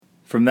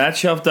From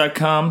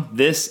thatshelf.com,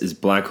 this is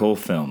Black Hole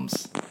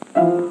Films.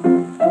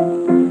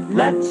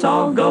 Let's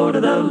all go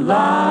to the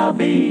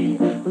lobby.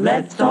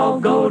 Let's all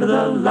go to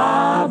the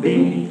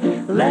lobby.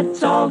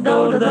 Let's all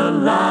go to the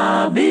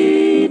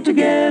lobby to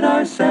get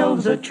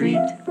ourselves a treat.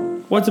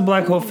 What's a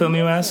black hole film,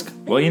 you ask?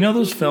 Well, you know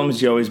those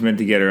films you always meant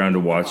to get around to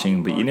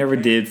watching, but you never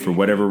did for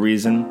whatever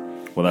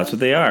reason? Well, that's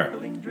what they are.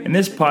 And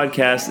this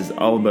podcast is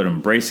all about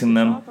embracing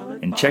them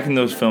and checking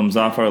those films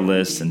off our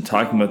lists and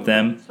talking about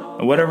them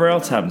and whatever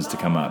else happens to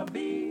come up.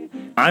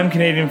 I'm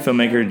Canadian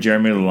filmmaker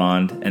Jeremy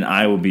Lalonde, and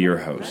I will be your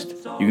host.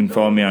 You can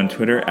follow me on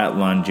Twitter at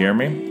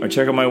LonJeremy, or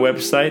check out my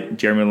website,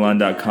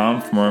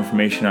 jeremylalonde.com, for more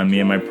information on me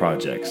and my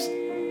projects.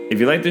 If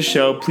you like this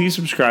show, please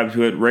subscribe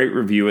to it, rate,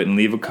 review it, and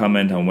leave a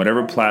comment on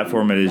whatever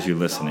platform it is you're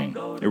listening.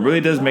 It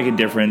really does make a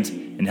difference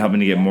in helping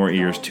to get more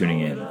ears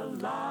tuning in.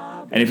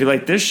 And if you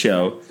like this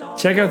show,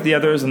 check out the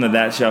others on the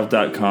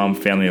thatshelf.com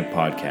family of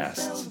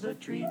podcasts.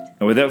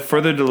 And without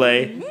further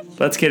delay,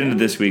 let's get into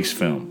this week's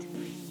film.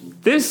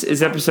 This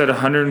is episode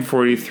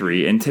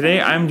 143, and today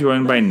I'm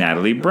joined by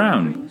Natalie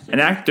Brown, an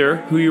actor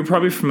who you're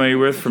probably familiar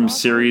with from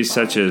series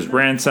such as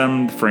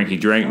Ransomed, Frankie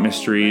Drank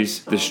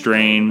Mysteries, The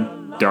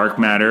Strain, Dark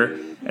Matter,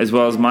 as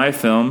well as my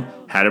film,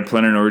 How to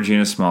Plan an Orgy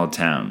in a Small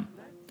Town.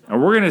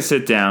 And we're going to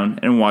sit down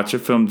and watch a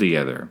film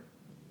together.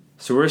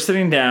 So we're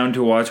sitting down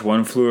to watch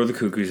One Flew Over the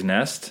Cuckoo's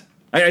Nest.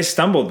 I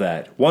stumbled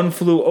that. One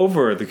Flew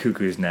Over the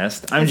Cuckoo's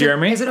Nest. I'm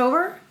Jeremy. Is it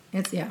over?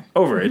 It's, yeah.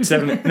 Over. It's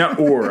definitely, not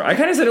or. I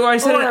kind of said, I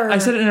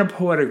said it in a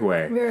poetic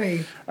way.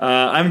 Very.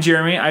 I'm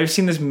Jeremy. I've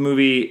seen this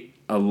movie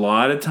a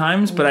lot of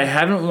times, but I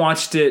haven't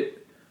watched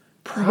it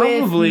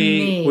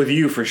probably with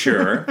you for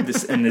sure.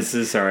 This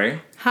is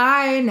sorry.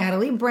 Hi,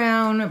 Natalie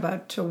Brown,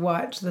 about to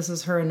watch. This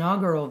is her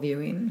inaugural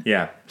viewing.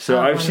 Yeah. So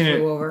I've seen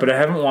it, over. but I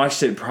haven't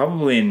watched it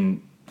probably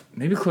in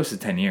maybe close to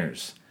 10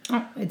 years.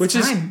 Oh, it's which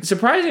time. Is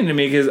surprising to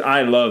me because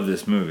I love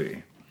this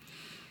movie.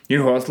 You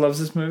know who else loves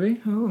this movie?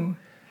 Who?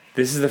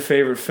 This is the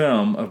favorite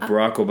film of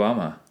Barack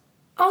Obama.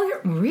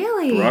 Oh,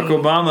 really? Barack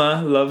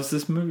Obama loves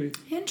this movie.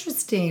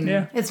 Interesting.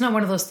 Yeah. It's not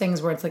one of those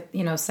things where it's like,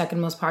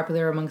 second most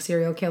popular among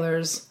serial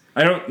killers.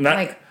 Not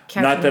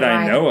that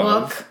I know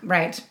of.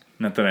 Right.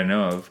 Not that I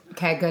know of.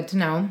 Okay, good to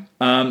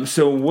know.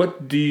 So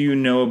what do you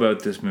know about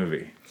this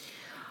movie?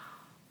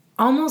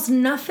 Almost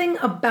nothing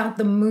about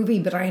the movie,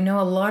 but I know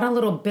a lot of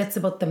little bits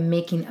about the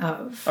making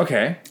of.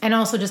 Okay. And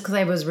also just because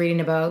I was reading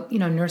about,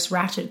 Nurse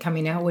Ratched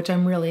coming out, which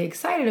I'm really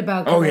excited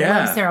about. Oh, yeah.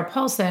 I love Sarah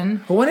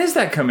Paulson. Well, when is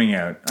that coming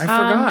out? I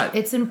forgot.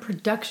 It's in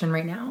production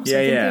right now. So yeah,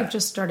 I think they've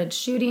just started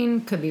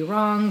shooting. Could be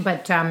wrong,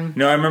 but...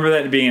 No, I remember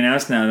that being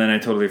announced now, and then I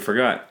totally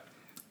forgot.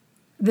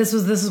 This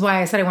is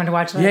why I said I wanted to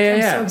watch it. Yeah,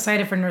 I'm so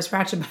excited for Nurse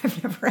Ratched, but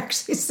I've never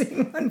actually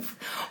seen one.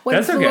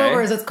 That's Flew okay.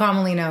 Over, as it's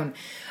commonly known.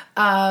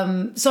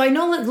 So I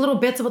know little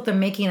bits about the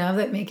making of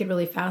that make it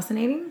really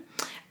fascinating,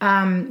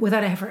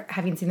 without ever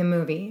having seen the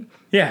movie.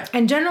 Yeah.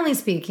 And generally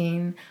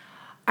speaking,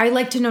 I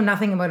like to know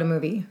nothing about a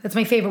movie. That's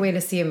my favorite way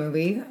to see a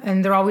movie,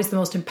 and they're always the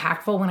most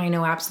impactful when I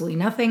know absolutely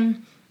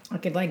nothing. I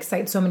could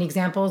cite so many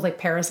examples, like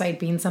Parasite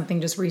being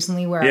something just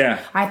recently where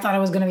I thought it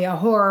was going to be a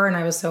horror, and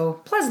I was so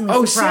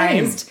pleasantly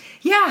surprised. Same.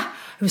 Yeah,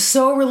 I was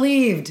so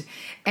relieved.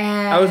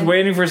 And I was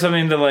waiting for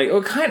something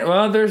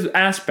to there's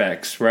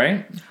aspects,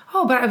 right?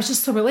 Oh, but I was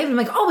just so relieved. I'm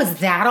like, oh, is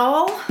that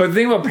all? But the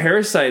thing about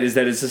Parasite is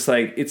that it's just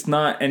it's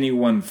not any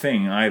one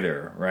thing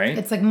either, right?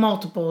 It's like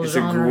multiple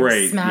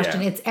genres smashed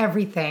in. It's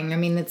everything. I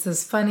mean, it's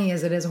as funny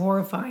as it is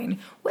horrifying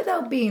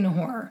without being a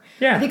horror.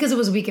 Yeah. I think because it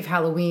was a week of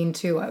Halloween,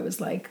 too, I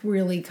was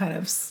really kind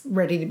of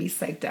ready to be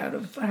psyched out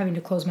of having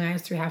to close my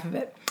eyes through half of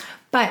it.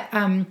 But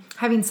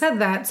having said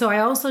that, so I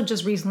also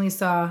just recently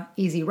saw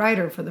Easy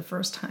Rider for the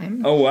first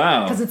time. Oh,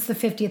 wow. Because it's the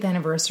 50th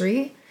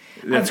anniversary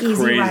of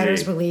Easy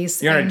Rider's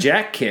release. You're on a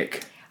Jack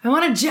kick. I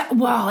want to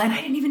and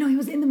I didn't even know he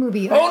was in the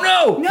movie. Oh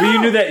no! No,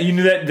 but you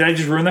knew that. Did I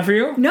just ruin that for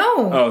you?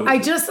 No. Oh. I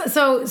just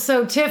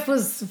so TIFF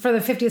was for the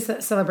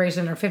 50th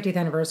celebration or 50th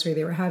anniversary.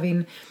 They were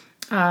having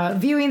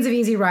viewings of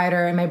Easy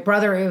Rider, and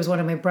it was one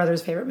of my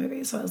brother's favorite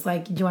movies. So I was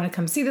like, "Do you want to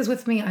come see this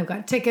with me? I've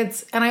got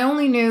tickets." And I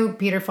only knew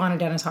Peter Fonda and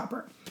Dennis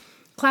Hopper.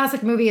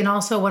 Classic movie, and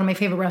also one of my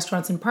favorite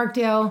restaurants in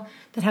Parkdale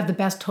that have the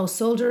best toast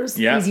soldiers.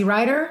 Yeah. Easy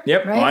Rider.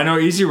 Yep. Right? Well, I know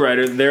Easy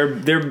Rider.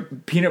 Their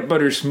peanut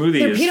butter smoothie.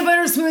 Their peanut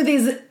butter smoothie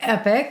is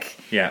epic.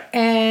 Yeah.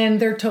 And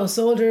their toast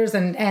soldiers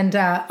and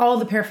all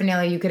the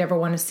paraphernalia you could ever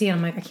want to see. And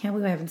I'm like, I can't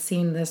believe I haven't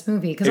seen this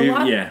movie. Because a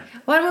lot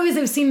of movies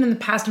I've seen in the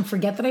past and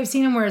forget that I've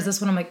seen them, whereas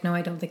this one I'm like, no,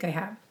 I don't think I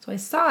have. So I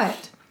saw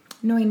it,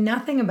 knowing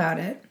nothing about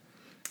it,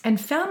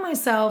 and found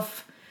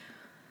myself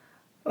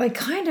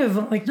kind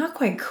of not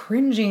quite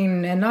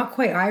cringing and not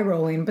quite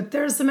eye-rolling, but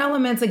there's some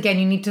elements, again,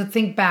 you need to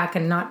think back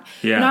and not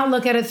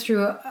look at it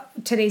through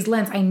today's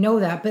lens. I know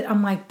that, but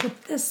I'm like,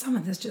 but some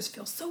of this just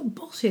feels so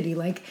bullshitty.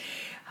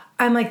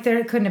 I'm like,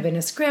 there couldn't have been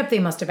a script. They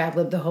must have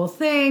ad-libbed the whole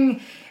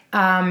thing.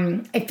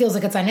 It feels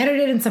like it's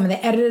unedited, and some of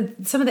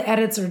the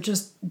edits are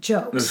just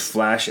jokes. Those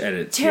flash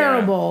edits.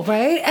 Terrible,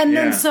 right? And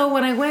then so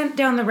when I went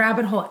down the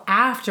rabbit hole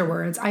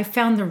afterwards, I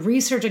found the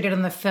research I did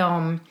on the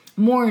film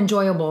more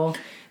enjoyable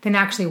than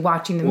actually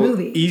watching the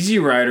movie. Easy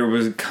Rider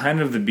was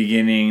kind of the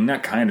beginning,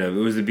 not kind of, it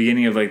was the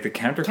beginning of like the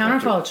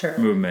counterculture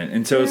movement.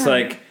 And so it's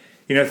like,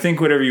 you know, think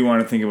whatever you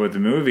want to think about the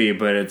movie,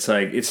 but it's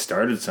like, it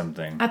started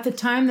something. At the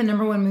time, the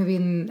number one movie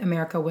in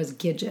America was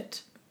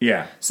Gidget.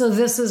 Yeah. So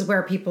this is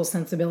where people's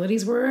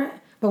sensibilities were,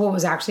 but what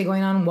was actually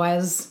going on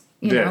was...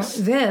 You know,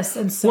 this.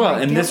 And so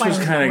and this was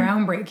kind of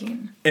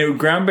groundbreaking.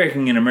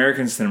 Groundbreaking in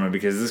American cinema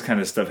because this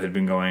kind of stuff had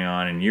been going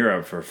on in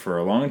Europe for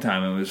a long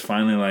time. It was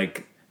finally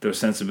like those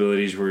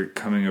sensibilities were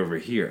coming over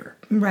here.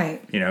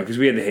 Right. You know, because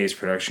we had the Hays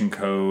Production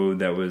Code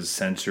that was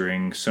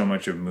censoring so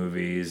much of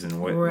movies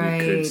and what we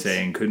could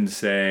say and couldn't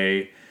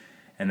say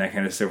and that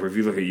kind of stuff. Where if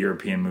you look at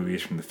European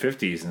movies from the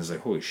 50s and it's like,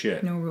 holy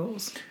shit. No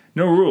rules.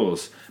 No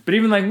rules. But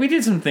even like we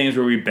did some things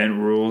where we bent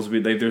rules.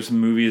 There's some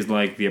movies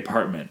like The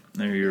Apartment.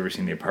 Have you ever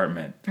seen The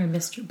Apartment? I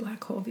missed your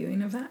black hole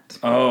viewing of that.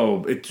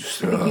 Oh,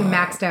 it's I think you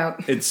maxed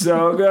out. It's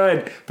so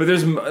good. But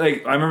there's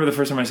like I remember the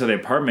first time I saw The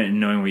Apartment and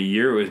knowing what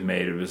year it was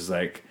made, it was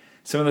like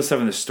some of the stuff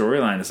in the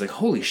storyline is like,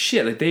 holy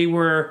shit, like they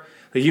were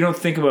like you don't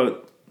think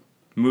about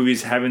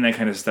movies having that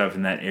kind of stuff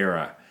in that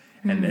era.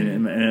 And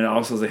it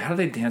also is like, how do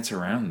they dance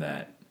around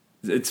that?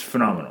 It's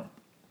phenomenal.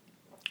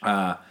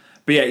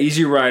 But yeah,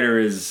 Easy Rider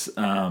is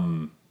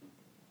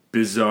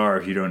bizarre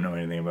if you don't know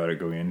anything about it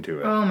going into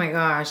it. Oh my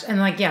gosh. And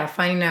like, yeah,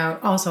 finding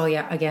out, also,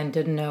 yeah, again,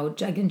 didn't know,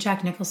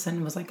 Jack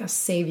Nicholson was like a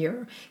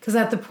savior. Because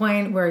at the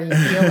point where you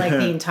feel like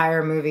the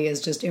entire movie is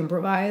just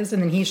improvised,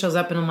 and then he shows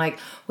up and I'm like,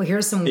 well,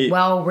 here's some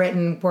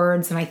well-written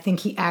words, and I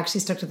think he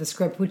actually stuck to the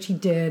script, which he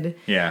did.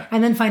 Yeah.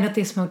 And then find out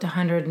they smoked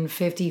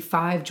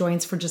 155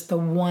 joints for just the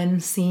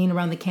one scene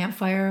around the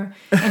campfire.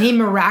 And he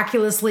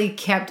miraculously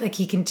kept, like,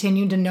 he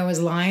continued to know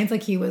his lines,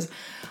 like he was...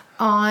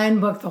 on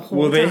book the whole time.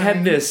 Well, they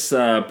had this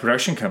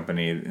production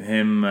company,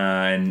 him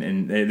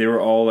and they were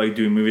all like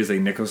doing movies. Like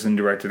Nicholson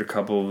directed a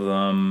couple of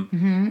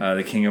them,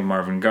 The King of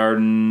Marvin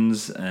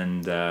Gardens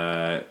and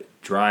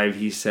Drive.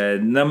 He said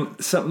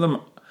some of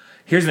them.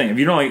 Here's the thing: if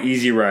you don't like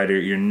Easy Rider,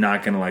 you're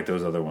not going to like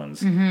those other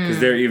ones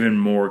because they're even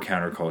more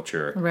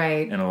counterculture,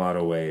 right? In a lot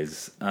of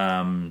ways.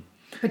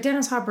 But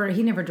Dennis Hopper,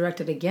 he never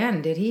directed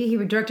again, did he? He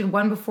directed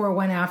one before,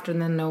 one after,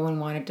 and then no one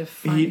wanted to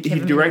find He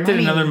directed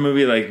another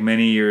movie like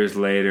many years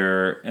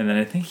later, and then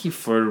I think he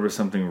flirted with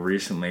something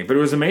recently. But it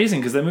was amazing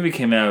because that movie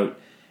came out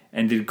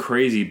and did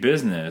crazy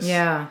business.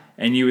 Yeah.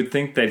 And you would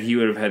think that he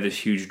would have had this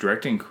huge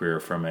directing career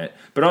from it.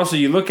 But also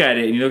you look at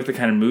it and you look at the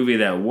kind of movie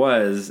that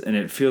was, and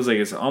it feels like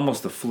it's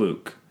almost a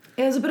fluke.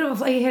 It was a bit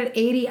of a... He had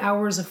 80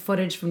 hours of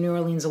footage from New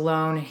Orleans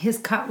alone. His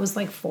cut was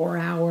like 4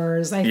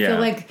 hours. I feel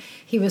like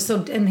he was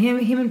so... And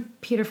him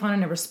and Peter Fonda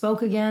never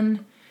spoke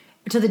again.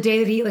 To the day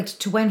that he... Like,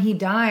 to when he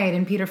died,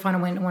 and Peter Fonda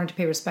went and wanted to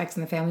pay respects,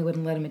 and the family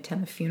wouldn't let him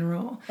attend the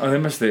funeral. Oh, they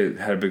must have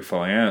had a big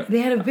falling out.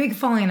 They had a big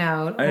falling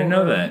out. I didn't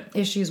know that.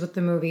 Issues with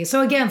the movie.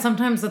 So again,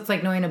 sometimes it's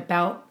like knowing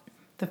about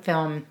the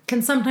film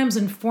can sometimes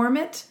inform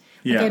it.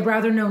 Like, I'd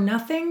rather know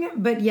nothing,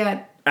 but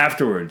yet...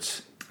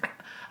 Afterwards...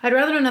 I'd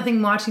rather know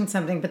nothing watching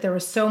something, but there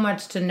was so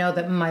much to know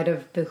that might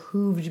have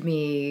behooved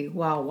me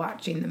while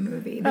watching the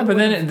movie. Yeah, but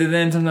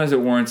then sometimes it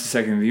warrants a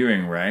second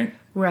viewing, right?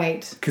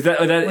 Right. Because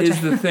that is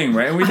the thing,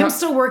 right? And I'm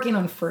still working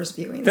on first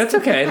viewings. That's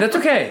okay. That's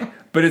okay.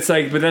 But it's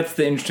like, but that's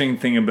the interesting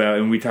thing about,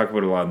 and we talk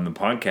about it a lot in the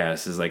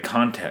podcast, is like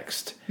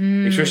context.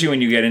 Especially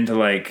when you get into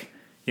like,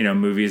 you know,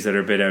 movies that are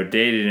a bit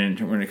outdated,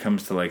 and when it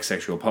comes to like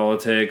sexual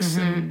politics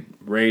and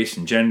race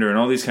and gender and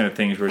all these kind of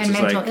things, where it's and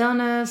just mental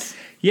illness.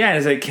 Yeah,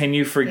 it's like, can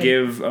you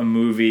forgive a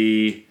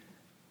movie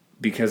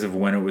because of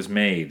when it was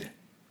made?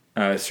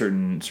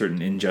 Certain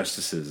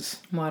injustices.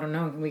 Well, I don't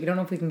know. We don't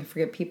know if we can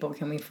forgive people.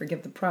 Can we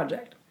forgive the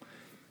project?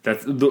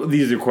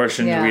 These are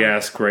questions we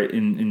ask right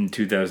in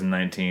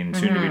 2019,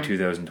 soon to be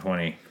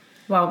 2020.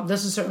 Well,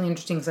 this is certainly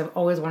interesting because I've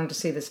always wanted to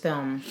see this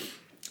film.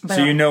 But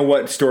so you know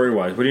what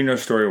story-wise? What do you know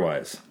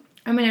story-wise?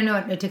 I mean, I know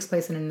it takes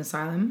place in an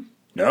asylum.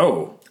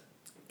 No.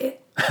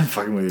 I'm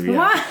fucking with you.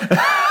 What?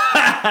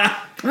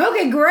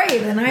 Okay,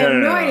 great. And I have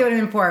no idea what I'm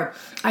in for.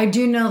 I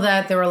do know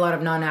that there were a lot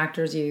of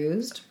non-actors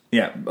used.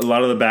 Yeah, a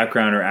lot of the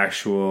background are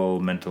actual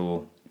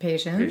mental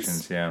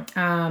patients. Yeah.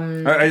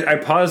 I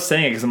paused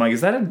saying it because I'm like,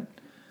 is that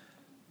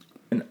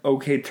an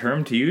okay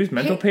term to use?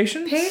 Mental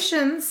patients?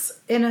 Patients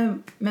in a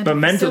mental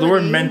facility. The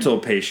word mental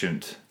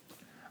patient.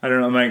 I don't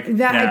know. I'm like,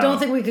 that, I don't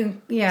think we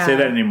can say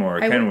that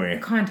anymore, can we?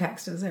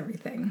 Context is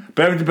everything.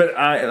 But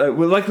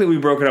luckily we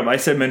broke it up. I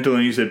said mental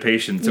and you said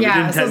patient, so we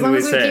didn't technically as long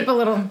as we keep a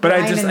little. But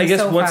I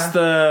guess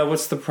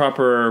what's the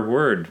proper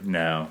word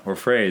now or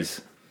phrase?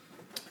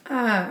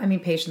 I mean,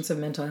 patients of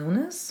mental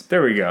illness.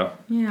 There we go.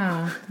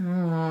 Yeah.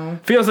 Oh.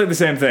 Feels like the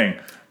same thing,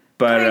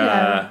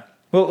 but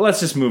well, let's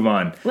just move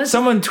on.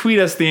 Someone tweet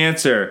us the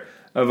answer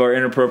of our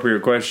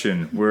inappropriate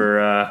question.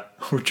 We're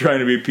trying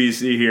to be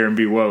PC here and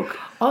be woke.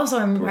 Also,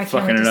 I can't wait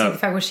to see the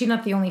fact, was she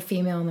not the only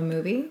female in the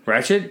movie?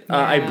 Ratchet? Yeah.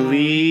 I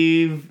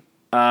believe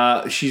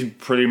she's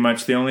pretty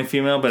much the only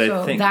female, but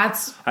I think...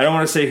 I don't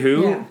want to say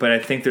who, but I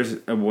think there's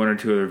one or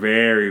two other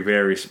very,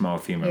 very small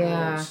female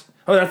roles.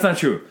 Oh, that's not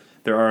true.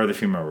 There are other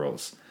female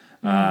roles.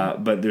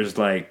 But there's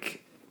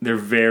like... They're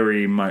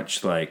very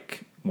much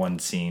like one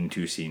scene,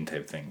 two scene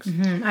type things.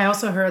 Mm-hmm. I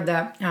also heard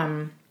that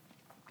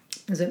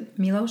Is it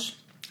Milos?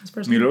 His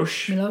first name?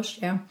 Milos,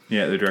 yeah.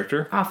 Yeah, the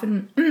director.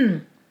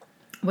 Often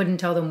wouldn't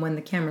tell them when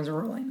the cameras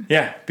were rolling.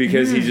 Yeah,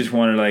 because he just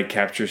wanted to like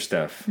capture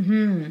stuff.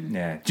 Mm-hmm.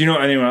 Yeah. Do you know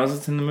anyone else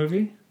that's in the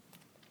movie?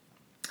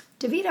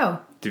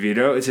 DeVito.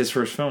 It's his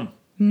first film.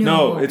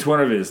 No, it's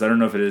one of his. I don't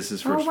know if it is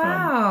his first film. Oh,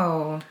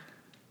 wow.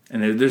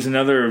 And there's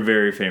another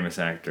very famous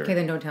actor. Okay,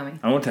 then don't tell me.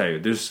 I won't tell you.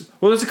 There's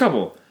a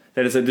couple.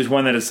 There's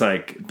one that is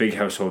like big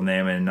household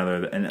name, and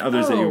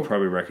others that you'll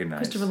probably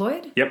recognize. Christopher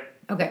Lloyd? Yep.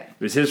 Okay.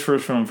 It was his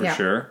first film for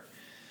sure.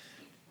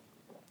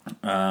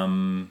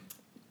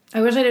 I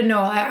wish I didn't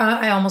know.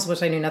 I almost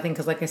wish I knew nothing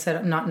because, like I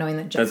said, not knowing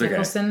that Jack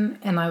Nicholson,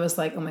 and I was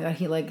like, oh my god,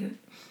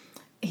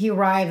 he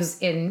arrives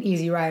in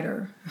Easy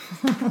Rider,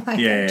 just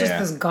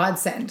this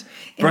godsend.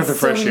 Breath of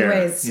fresh air.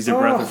 Ways. He's a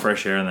breath of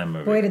fresh air in that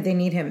movie. Boy, did they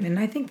need him, and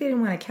I think they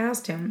didn't want to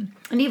cast him.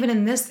 And even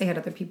in this, they had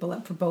other people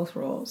up for both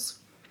roles.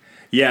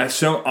 Yeah,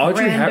 so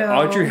Audrey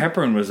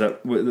Hepburn was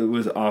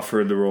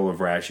offered the role of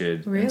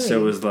Ratched, really? And so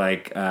it was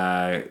like.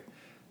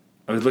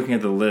 I was looking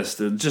at the list.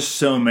 There's just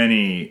so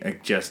many. I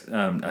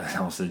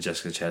almost said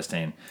Jessica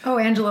Chastain. Oh,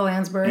 Angela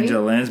Lansbury.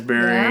 Yeah,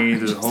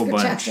 there's a whole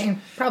bunch. Chastain.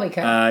 Probably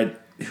could.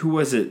 Who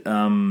was it?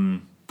 A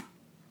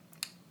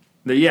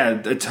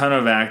ton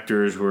of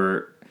actors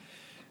were.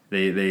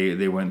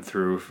 They went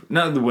through.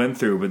 Not went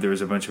through, but there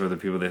was a bunch of other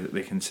people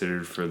they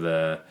considered for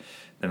the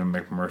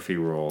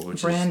McMurphy role,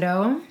 which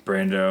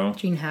Brando.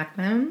 Gene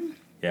Hackman.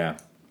 Yeah,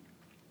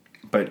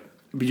 but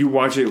you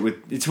watch it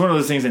with. It's one of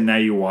those things that now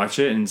you watch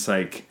it and it's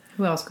like.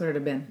 Who else could it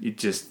have been?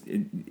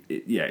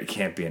 It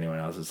can't be anyone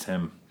else. It's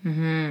him.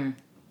 Mm-hmm.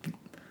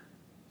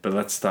 But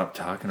let's stop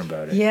talking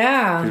about it.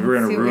 Yeah. Because we're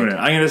going to ruin it.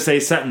 I'm going to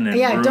say something and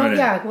ruin it.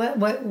 Yeah,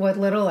 what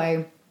little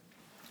I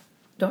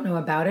don't know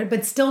about it,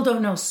 but still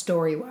don't know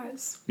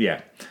story-wise.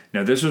 Yeah.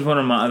 No, this was one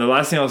of the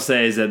last thing I'll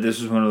say is that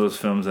this was one of those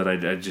films that I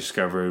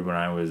discovered when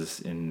I was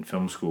in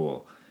film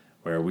school.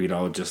 Where we'd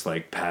all just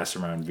like pass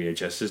around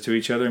VHSs to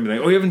each other and be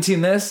like, "Oh, you haven't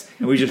seen this?"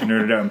 And we just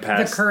nerded out and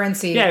passed the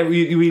currency. Yeah, of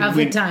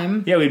the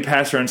time. Yeah, we'd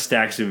pass around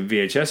stacks of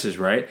VHSs,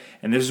 right?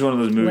 And this is one of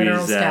those movies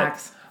Literal that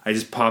stacks. I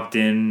just popped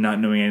in, not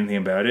knowing anything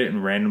about it,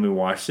 and randomly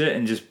watched it,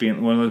 and just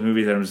being one of those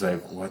movies that I was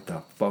like, "What the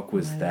fuck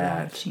was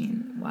that?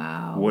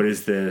 Wow, what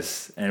is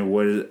this? And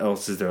what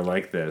else is there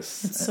like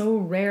this?" It's so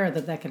rare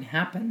that can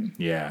happen.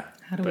 Yeah.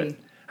 How do we?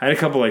 I had a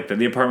couple like that.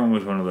 The Apartment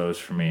was one of those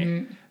for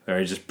me, where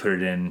I just put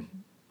it in.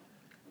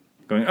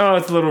 Going, oh,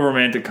 it's a little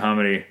romantic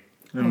comedy,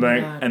 and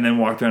then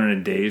walked around in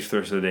a daze for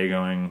the rest of the day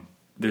going,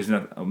 there's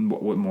not,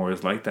 what more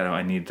is like that?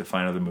 I need to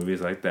find other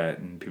movies like that.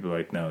 And people are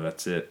like, no,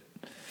 that's it.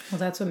 Well,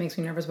 that's what makes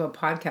me nervous about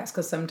podcasts,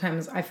 because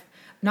sometimes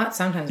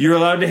You're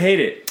allowed to hate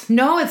it.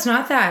 No, it's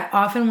not that.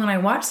 Often when I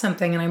watch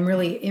something and I'm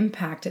really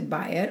impacted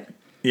by it,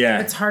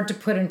 it's hard to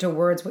put into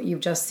words what you've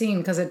just seen,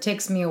 because it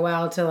takes me a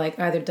while to like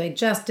either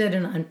digest it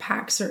and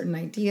unpack certain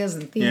ideas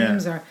and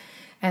themes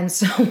and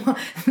so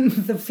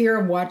the fear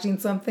of watching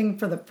something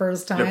for the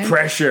first time. The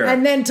pressure.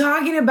 And then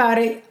talking about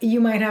it, you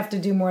might have to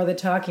do more of the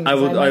talking. I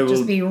will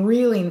just be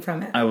reeling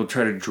from it. I will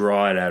try to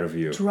draw it out of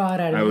you.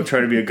 I will try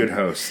to be a good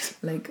host.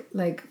 Like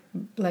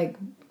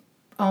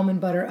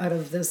almond butter out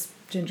of this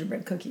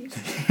gingerbread cookie.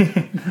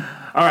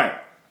 All right.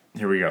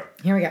 Here we go.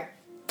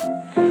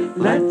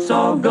 Let's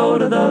all go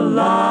to the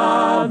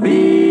lobby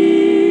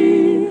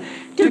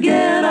to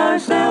get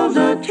ourselves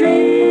a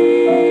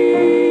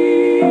treat.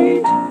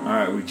 All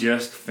right, we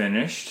just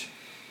finished.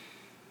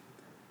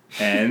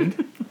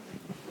 And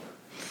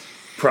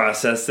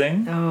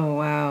processing. Oh,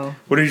 wow.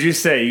 What did you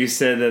say? You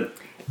said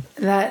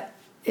that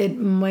it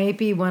might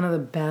be one of the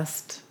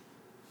best,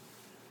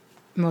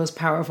 most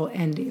powerful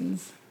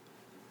endings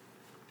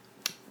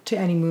to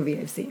any movie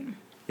I've seen.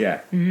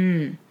 Yeah.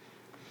 Mm-hmm.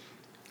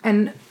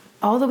 And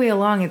all the way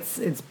along, it's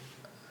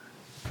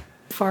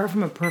far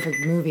from a perfect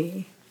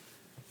movie,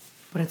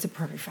 but it's a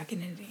perfect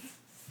fucking ending.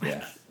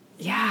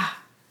 Yeah.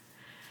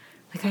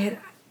 Like I'm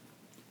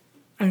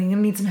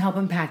gonna need some help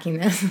unpacking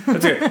this.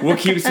 That's okay. What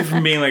keeps it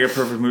from being like a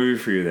perfect movie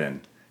for you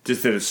then?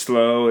 Just that it's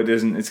slow.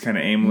 It's kind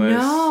of aimless.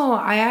 No,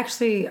 I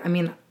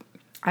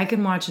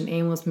can watch an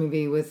aimless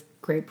movie with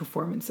great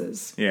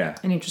performances. Yeah.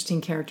 And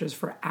interesting characters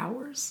for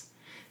hours,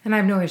 and I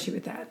have no issue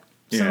with that.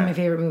 Some of my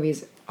favorite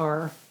movies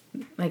are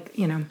like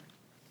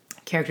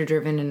character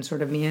driven and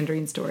sort of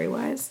meandering story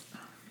wise.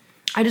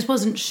 I just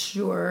wasn't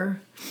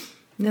sure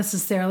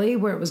necessarily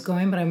where it was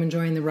going, but I'm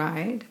enjoying the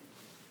ride.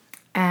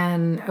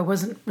 And I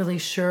wasn't really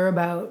sure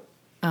about,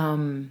 oh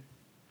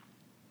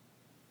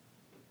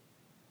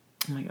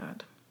my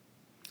God.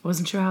 I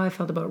wasn't sure how I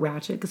felt about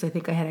Ratched, because I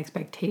think I had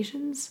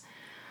expectations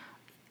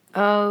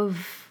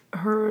of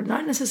her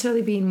not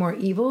necessarily being more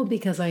evil,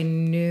 because I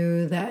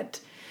knew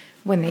that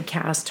when they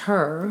cast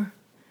her,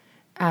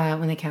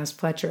 when they cast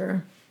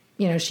Fletcher,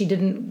 she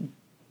didn't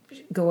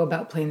go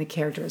about playing the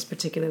character as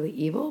particularly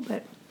evil,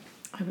 but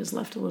I was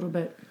left a little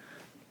bit...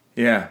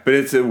 Yeah, but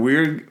it's a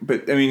weird...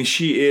 But, I mean,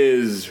 she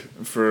is,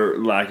 for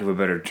lack of a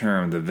better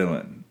term, the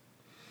villain.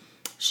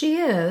 She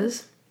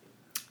is.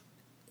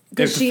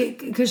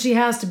 Because she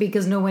has to be,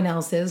 because no one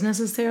else is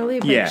necessarily.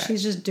 But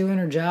she's just doing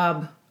her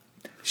job.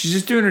 she's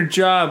just doing her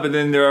job, but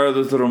then there are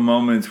those little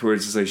moments where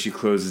it's just like she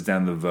closes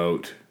down the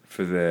vote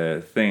for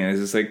the thing. And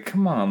it's just like,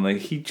 come on, like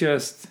he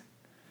just...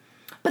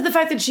 But the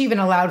fact that she even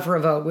allowed for a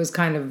vote was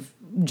kind of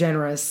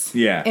generous,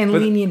 and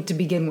lenient to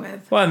begin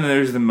with. Well, and then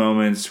there's the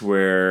moments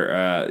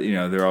where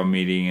they're all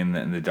meeting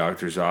in the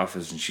doctor's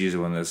office, and she's the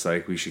one that's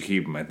like, "We should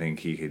keep him. I think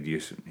he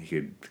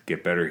could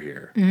get better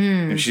here."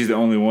 And she's the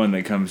only one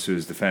that comes to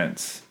his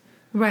defense,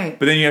 right?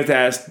 But then you have to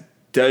ask: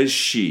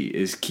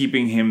 is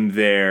keeping him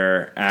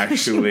there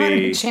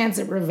actually a chance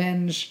at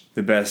revenge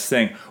the best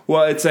thing?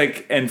 Well, it's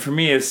like, and for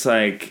me, it's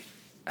like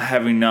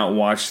having not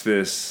watched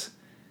this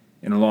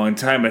in a long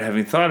time, but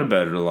having thought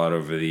about it a lot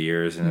over the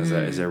years, and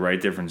as I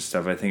write different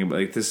stuff, I think about,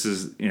 like, this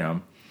is,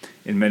 in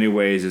many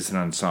ways, it's an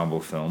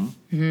ensemble film,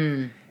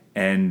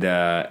 and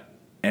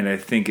I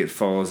think it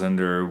falls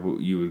under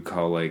what you would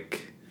call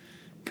like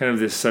kind of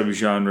this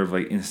subgenre of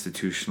like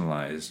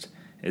institutionalized.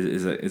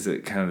 Is a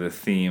kind of the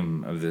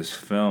theme of this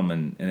film,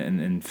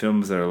 and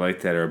films that are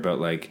like that are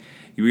about like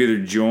you either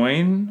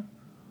join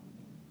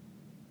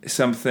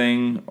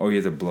something or you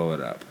have to blow it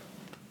up.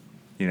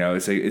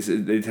 It's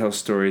like they tell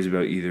stories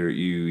about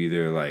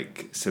either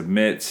like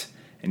submit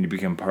and you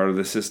become part of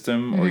the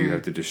system, or you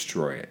have to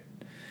destroy it.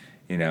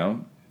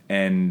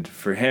 And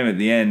for him at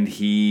the end,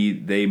 they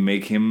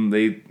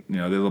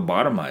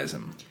lobotomize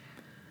him.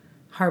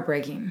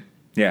 Heartbreaking.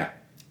 Yeah.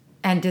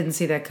 And didn't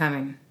see that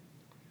coming.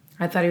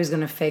 I thought he was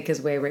going to fake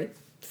his way right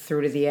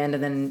through to the end,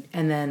 and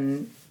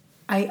then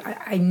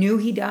I knew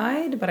he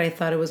died, but I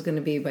thought it was going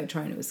to be by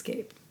trying to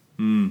escape.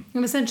 And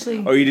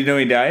essentially... Oh, you didn't know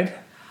he died?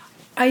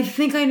 I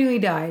think I knew he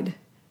died.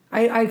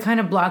 I kind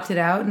of blocked it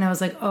out, and I was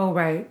like, oh,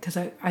 right, because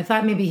I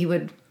thought maybe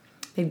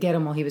they'd get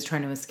him while he was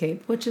trying to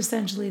escape, which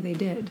essentially they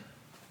did.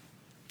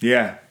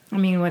 Yeah. I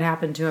mean, what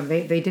happened to him?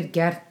 They did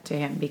get to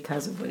him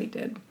because of what he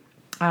did.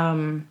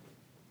 I'm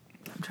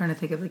trying to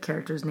think of the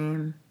character's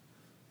name.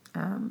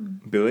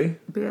 Billy?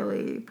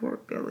 Billy. Poor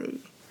Billy.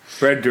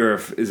 Brad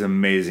Dourif is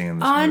amazing in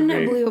this movie.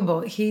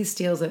 Unbelievable. He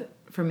steals it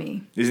for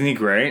me. Isn't he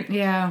great?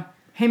 Yeah.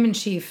 Him and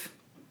Chief.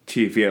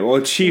 Chief, yeah.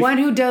 Well, Chief... One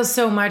who does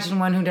so much and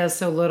one who does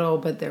so little,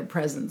 but their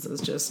presence is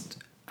just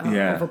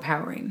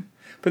overpowering.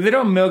 But they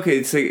don't milk it.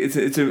 It's like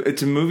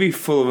it's a movie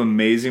full of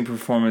amazing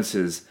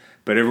performances,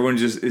 but everyone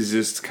is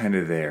just kind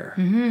of there.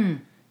 Mm-hmm.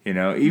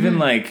 Even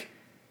like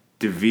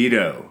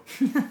DeVito.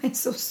 He's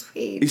so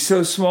sweet. He's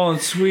so small and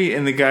sweet,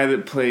 and the guy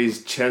that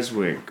plays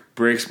Cheswick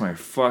breaks my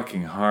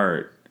fucking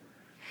heart.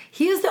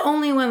 He is the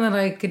only one that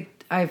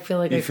I feel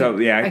like you felt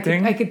the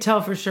acting? I could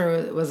tell for sure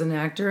it was an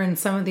actor, and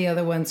some of the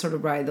other ones sort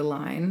of ride the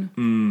line.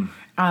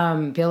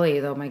 Billy,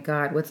 though, my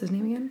God. What's his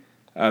name again?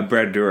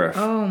 Brad Dourif.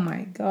 Oh,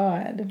 my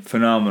God.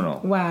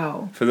 Phenomenal.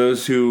 Wow. For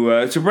those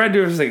who... so Brad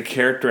Dourif is like a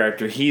character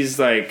actor. He's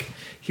like...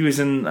 He was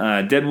in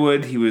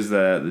Deadwood. He was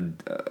a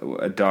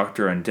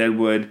doctor on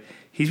Deadwood.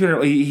 He doesn't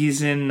play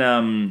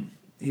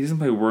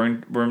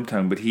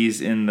Wormtongue, but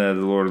he's in the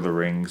Lord of the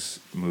Rings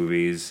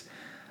movies.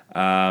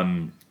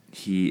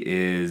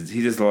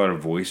 He does a lot of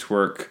voice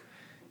work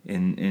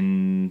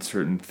in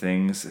certain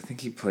things. I think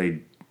he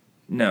played...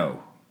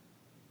 No.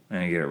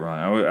 I get it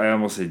wrong. I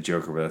almost said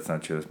Joker, but that's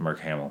not true. That's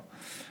Mark Hamill.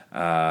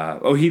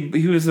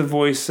 He was the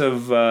voice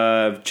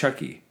of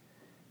Chucky.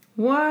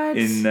 What?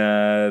 In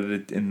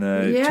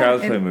the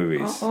Child's Play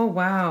movies. Oh,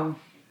 wow.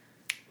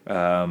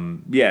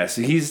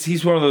 So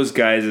he's one of those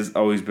guys that's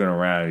always been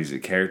around. He's a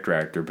character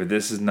actor, but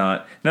this is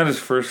not his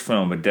first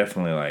film, but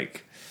definitely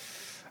like...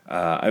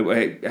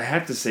 I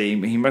have to say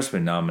he must have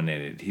been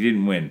nominated. He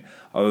didn't win.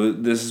 Although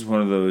this is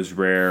one of those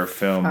rare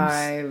films.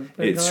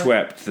 It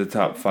swept the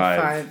top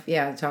five.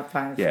 The top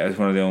five. Yeah, it was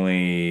one of the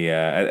only...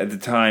 at the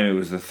time, it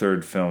was the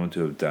third film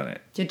to have done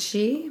it. Did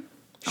she?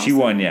 She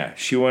won, yeah.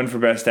 She won for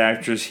Best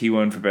Actress. He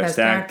won for Best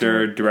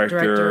Actor,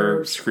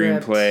 Director,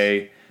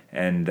 Screenplay,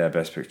 and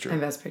Best Picture.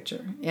 And Best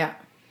Picture, yeah.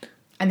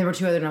 And there were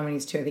two other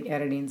nominees, too. I think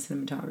editing and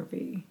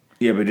cinematography.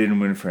 Yeah, but didn't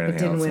win for anything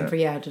else. It didn't win for,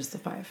 just the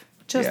five.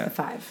 The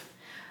five.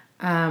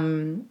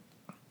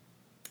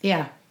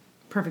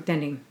 Perfect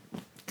ending.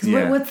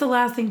 Because what's the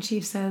last thing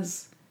Chief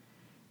says?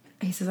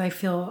 He says, I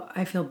feel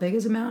big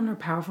as a mountain or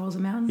powerful as a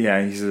mountain.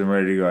 Yeah, he says, I'm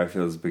ready to go. I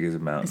feel as big as a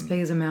mountain. As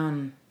big as a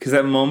mountain. Because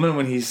that moment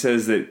when he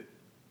says that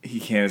he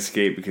can't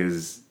escape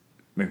because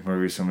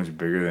McMurray is so much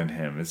bigger than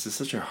him, it's just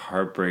such a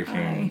heartbreaking...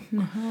 I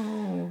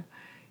know.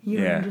 You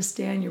don't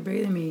understand. You're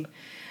bigger than me.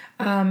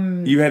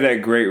 You had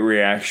that great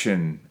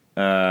reaction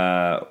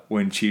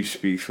when Chief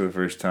speaks for the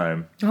first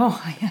time.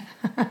 Oh,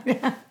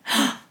 yeah.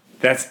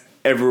 That's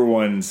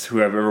everyone's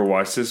who I've ever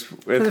watched this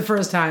with. For the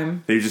first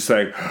time. They're just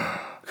like,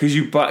 because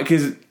you buy it.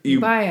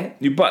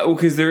 You buy, well,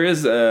 because there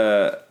is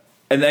a,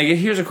 and I guess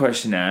here's a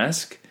question to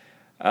ask.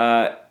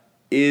 Was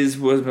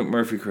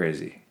McMurphy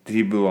crazy? Did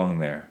he belong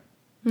there?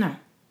 No.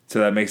 So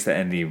that makes the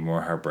end even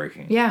more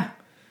heartbreaking. Yeah.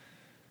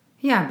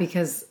 Yeah,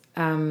 because,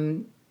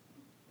 and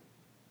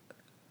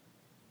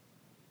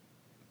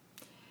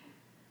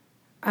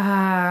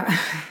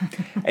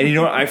you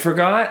know what? I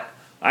forgot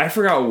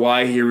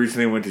why he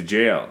originally went to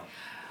jail.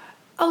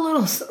 A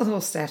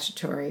little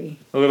statutory.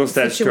 A little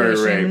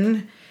statutory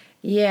rape.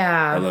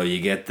 Yeah. Although you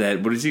get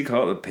that, what does he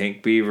call it? The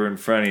pink beaver in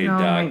front of you,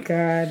 Doc. Oh my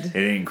God. It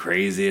ain't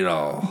crazy at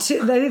all. I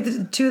think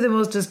the two of the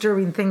most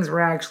disturbing things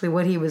were actually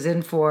what he was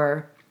in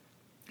for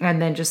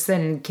and then just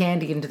sending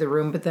candy into the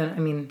room. But then, I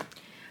mean,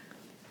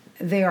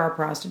 they are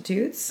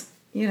prostitutes,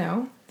 you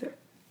know.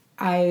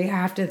 I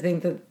have to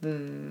think that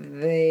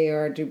they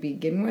are to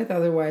begin with.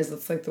 Otherwise,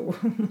 that's like the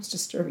most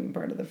disturbing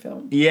part of the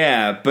film.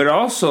 Yeah, but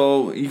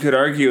also, you could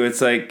argue it's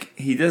like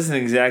he doesn't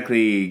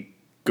exactly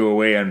go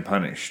away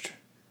unpunished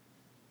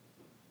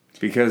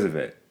because of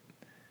it.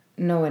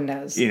 No one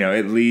does. You know,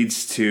 it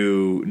leads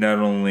to not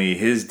only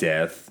his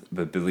death,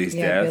 but Billy's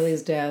death. Yeah,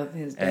 Billy's death,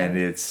 his death. And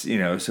it's, you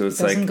know, so it's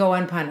doesn't like... go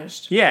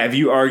unpunished. Yeah, if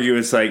you argue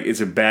it's like,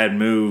 it's a bad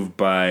move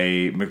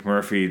by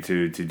McMurphy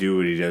to do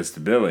what he does to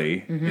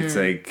Billy, it's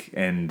like,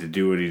 and to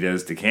do what he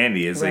does to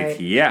Candy, it's like,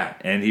 yeah,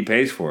 and he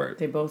pays for it.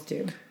 They both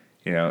do.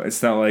 You know,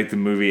 it's not like the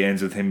movie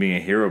ends with him being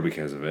a hero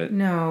because of it.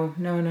 No,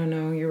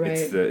 you're right.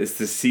 It's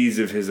the seeds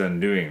of his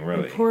undoing,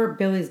 really. And poor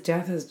Billy's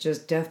death is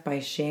just death by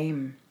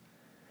shame.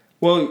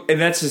 Well, and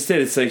that's just it.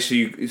 It's like,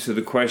 so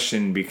the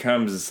question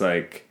becomes, it's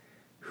like,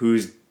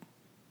 whose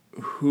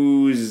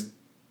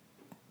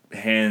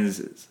hands...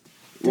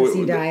 Does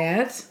he die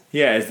at?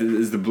 Yeah,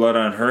 is the blood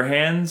on her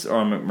hands or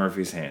on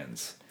McMurphy's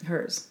hands?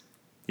 Hers.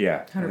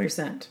 Yeah.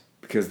 100%.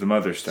 Because the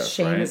mother stuff,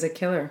 Shame right? is a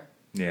killer.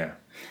 Yeah.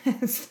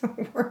 It's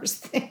the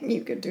worst thing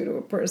you could do to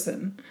a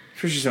person.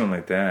 Especially someone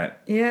like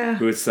that. Yeah.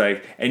 Who it's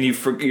like, and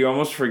you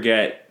almost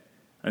forget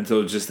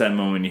until just that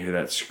moment you hear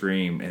that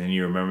scream, and then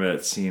you remember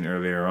that scene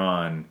earlier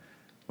on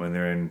when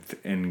they're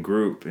in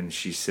group, and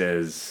she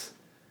says...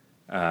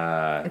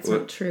 it's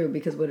not true,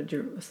 because what did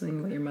you sing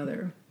about your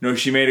mother? No,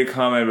 she made a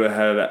comment about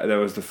how that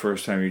was the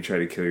first time you tried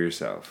to kill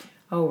yourself.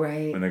 Oh,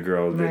 right. When the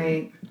girl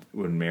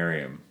wouldn't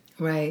marry him.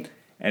 Right.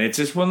 And it's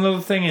just one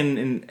little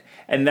thing,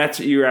 and that's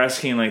what you're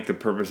asking, like, the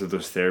purpose of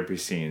those therapy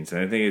scenes.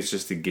 And I think it's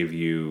just to give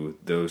you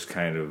those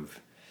kind of,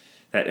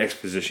 that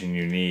exposition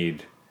you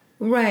need.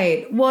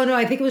 Right. Well, no,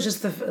 I think it was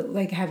just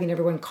having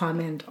everyone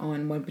comment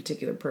on one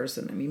particular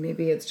person. I mean,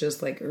 maybe it's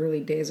just like early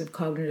days of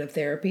cognitive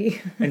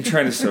therapy. And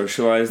trying to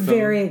socialize them.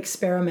 Very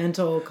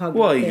experimental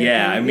cognitive therapy. Well,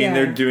 yeah. I mean,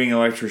 they're doing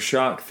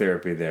electroshock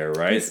therapy there,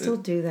 right? They still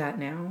do that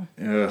now.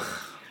 Ugh.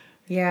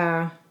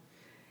 Yeah.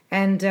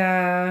 And,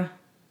 I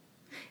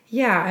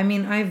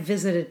mean, I've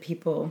visited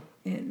people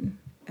in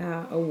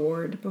a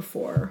ward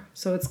before.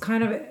 So it's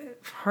kind of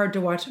hard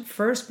to watch at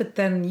first, but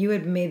then you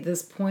had made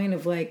this point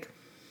of like,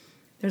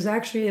 there's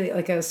actually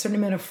like a certain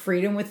amount of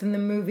freedom within the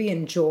movie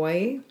and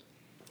joy.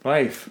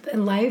 Life.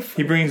 And life.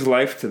 He brings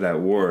life to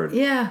that ward.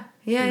 Yeah.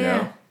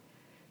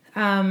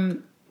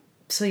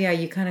 So yeah,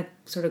 you kind of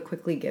sort of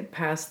quickly get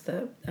past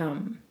the,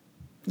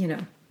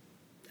 the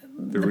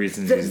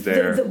reasons he's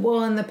there.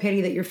 And the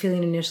pity that you're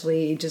feeling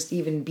initially, just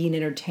even being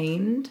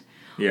entertained.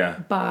 Yeah.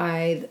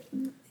 By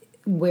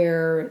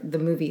where the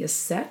movie is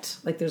set.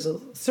 Like there's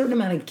a certain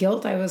amount of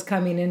guilt I was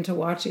coming into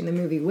watching the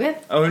movie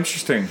with. Oh,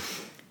 interesting.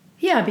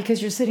 Yeah,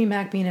 because you're sitting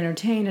back being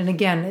entertained. And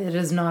again, it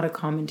is not a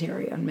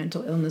commentary on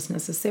mental illness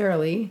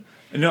necessarily.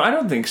 No, I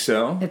don't think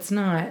so. It's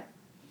not.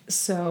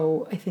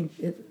 So I think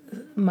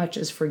much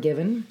is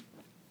forgiven.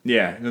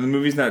 Yeah. No, the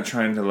movie's not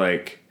trying to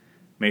like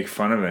make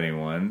fun of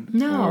anyone.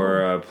 No.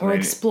 Or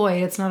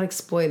exploit. It's not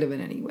exploitive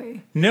in any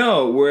way.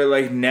 No, where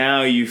like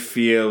now you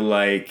feel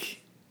like...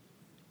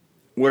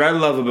 What I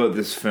love about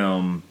this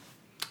film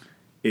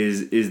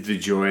is the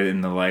joy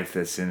and the life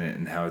that's in it,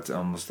 and how it's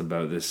almost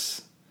about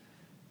this...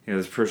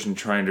 this person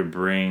trying to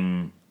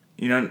bring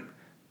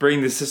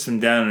the system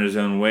down in his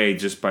own way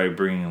just by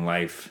bringing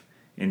life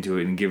into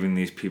it and giving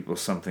these people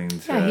something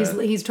to... Yeah,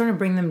 he's trying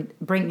to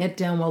bring it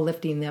down while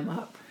lifting them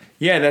up.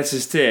 Yeah, that's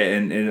just it.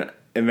 And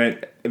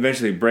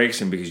eventually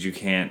breaks him because you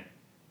can't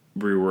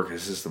rework a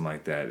system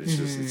like that. It's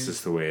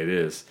just the way it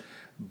is.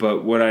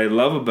 But what I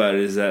love about it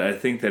is that I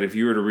think that if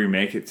you were to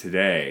remake it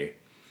today,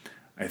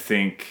 I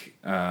think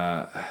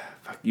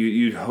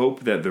you'd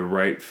hope that the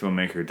right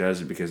filmmaker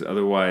does it, because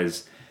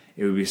otherwise...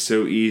 It would be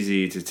so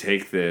easy to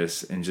take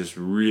this and just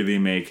really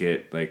make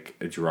it like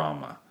a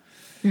drama,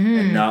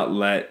 and not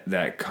let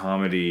that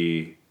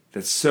comedy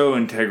that's so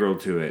integral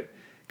to it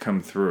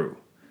come through,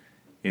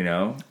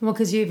 Well,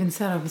 because you even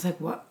said, I was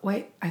like, what?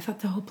 Wait, I thought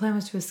the whole plan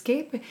was to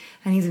escape,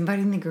 and he's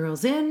inviting the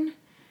girls in.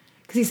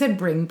 Because he said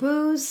bring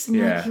booze, and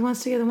like, he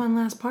wants to get one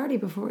last party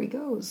before he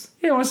goes.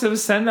 Yeah, he wants to have a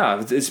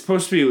send-off. It's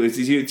supposed to be,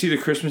 it's either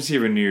Christmas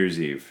Eve or New Year's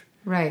Eve.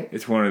 Right.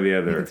 It's one or the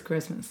other. I think it's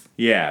Christmas.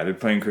 Yeah, they're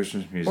playing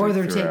Christmas music. Or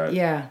they're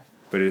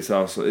But it's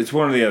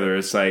one or the other.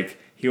 It's like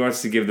he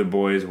wants to give the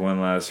boys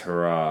one last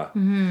hurrah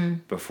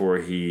before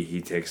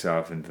he takes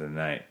off into the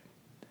night.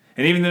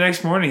 And even the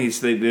next morning,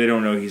 they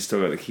don't know he's still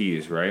got the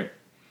keys, right?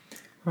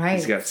 Right.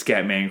 He's got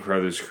Scatman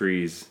Crothers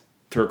Crees.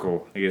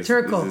 Turkle, I guess,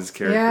 is his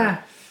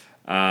character.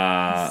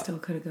 Yeah. Still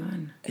could have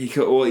gone. He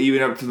could, well,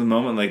 even up to the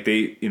moment, like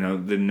the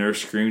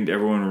nurse screamed,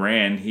 everyone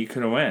ran. He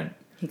could have went.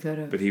 He could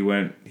have. But he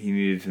went. He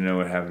needed to know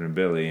what happened to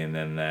Billy, and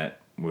then that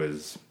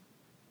was.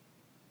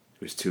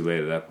 It was too late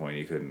at that point.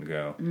 He couldn't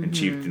go, and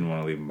Chief didn't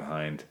want to leave him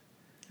behind.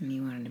 And he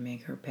wanted to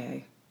make her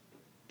pay.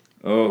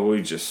 Oh,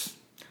 we just.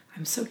 I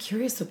I'm so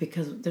curious though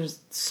because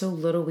there's so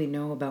little we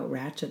know about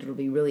Ratched. It'll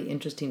be really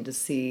interesting to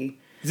see.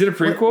 Is it a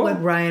prequel?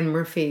 What Ryan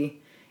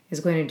Murphy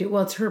is going to do.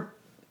 Well, it's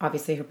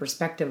obviously her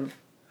perspective.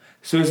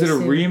 So is it a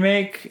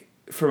remake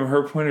from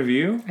her point of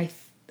view?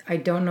 I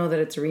don't know that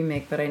it's a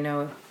remake, but I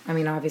know. I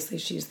mean, obviously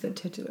she's the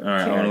titular. All right,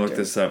 character. I want to look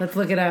this up. Let's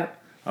look it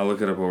up. I'll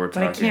look it up while we're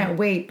talking. But I can't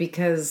wait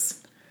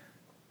because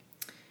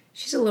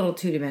she's a little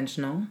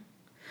two-dimensional.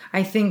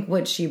 I think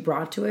what she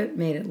brought to it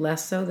made it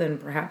less so than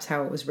perhaps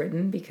how it was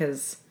written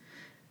because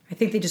I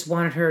think they just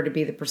wanted her to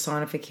be the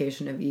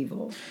personification of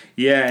evil.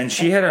 Yeah, and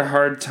she had a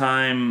hard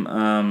time.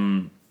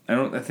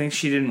 I think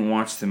she didn't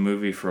watch the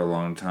movie for a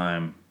long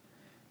time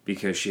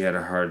because she had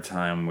a hard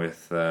time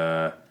with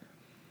that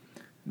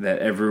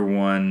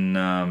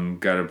everyone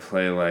got to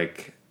play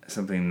like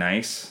something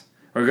nice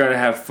or got to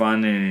have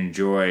fun and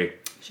enjoy.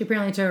 She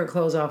apparently took her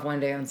clothes off one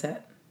day on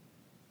set.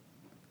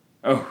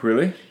 Oh,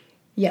 really?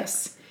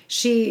 Yes.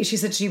 She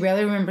said she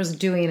rarely remembers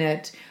doing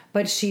it,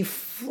 but she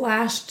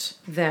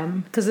flashed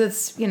them because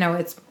it's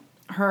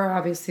her.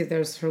 Obviously,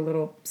 there's her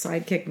little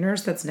sidekick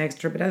nurse that's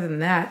next to her, but other than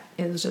that,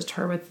 it was just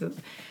her with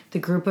the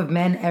group of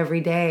men every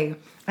day.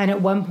 And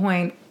at one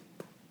point,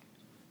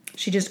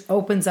 she just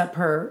opens up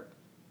her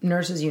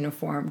nurse's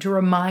uniform to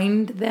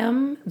remind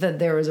them that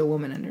there is a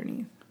woman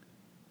underneath.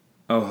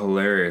 Oh,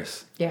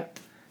 hilarious. Yeah.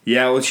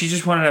 Yeah, well, she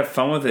just wanted to have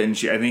fun with it, and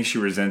I think she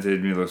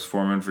resented Milos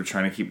Forman for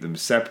trying to keep them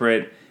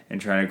separate and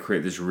trying to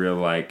create this real,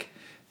 like,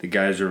 the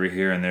guys over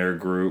here in their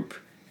group,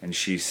 and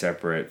she's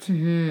separate.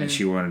 Mm-hmm. And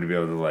she wanted to be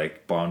able to,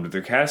 like, bond with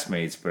her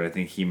castmates, but I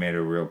think he made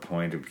a real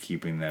point of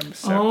keeping them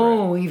separate.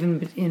 Oh,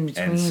 even in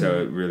between. And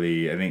so it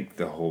really, I think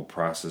the whole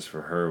process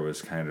for her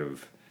was kind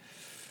of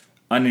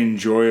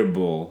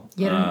unenjoyable.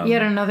 Yet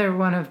another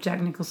one of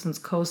Jack Nicholson's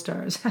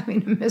co-stars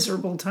having a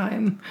miserable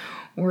time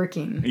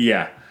working.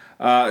 Yeah.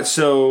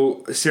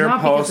 So Sarah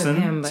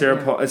Paulson,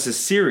 it's a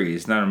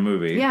series, not a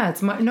movie. Yeah,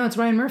 it's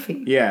Ryan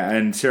Murphy. Yeah,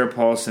 and Sarah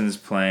Paulson's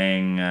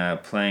playing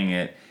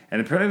it,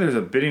 and apparently there's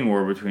a bidding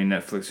war between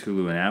Netflix,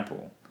 Hulu, and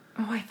Apple.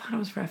 Oh, I thought it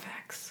was for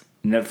FX.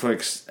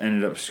 Netflix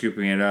ended up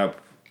scooping it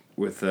up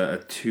with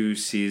a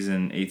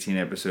 2-season,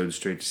 18-episode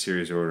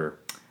straight-to-series order.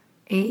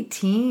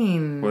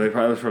 18. Well, that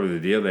was probably the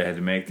deal they had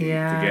to make to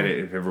get it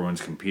if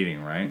everyone's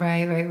competing, right?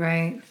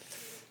 Right.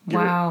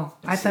 Wow.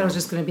 I thought it was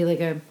just going to be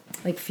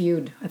like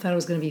Feud. I thought it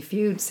was going to be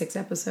Feud, 6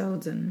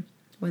 episodes and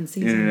 1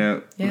 season.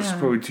 No. Yeah. It's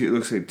probably it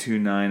looks like 2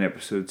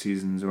 9-episode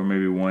seasons or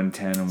maybe 1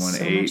 10 and 1 8.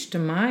 So much to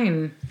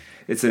mine.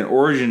 It's an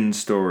origin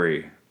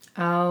story.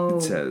 Oh.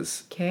 It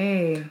says.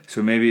 Okay.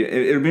 So maybe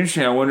it'll be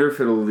interesting. I wonder if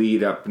it'll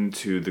lead up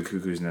into the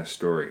Cuckoo's Nest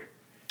story.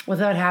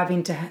 Without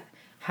having to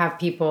have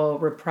people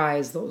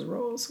reprise those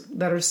roles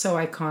that are so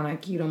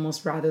iconic, you'd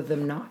almost rather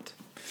them not.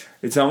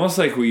 It's almost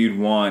like what you'd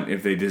want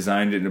if they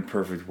designed it in a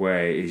perfect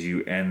way is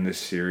you end the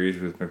series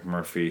with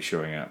McMurphy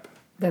showing up.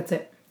 That's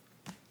it.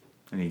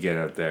 And you get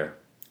out there.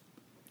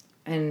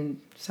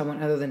 And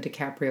someone other than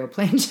DiCaprio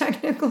playing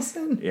Jack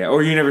Nicholson. Yeah,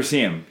 or you never see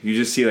him. You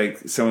just see like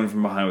someone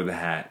from behind with a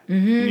hat.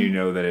 Mm-hmm. And you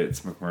know that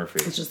it's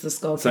McMurphy. It's just the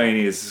skull cap. That's all you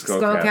need is the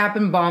skull cap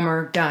and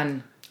bomber.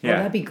 Done. Yeah. Oh,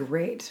 that'd be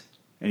great.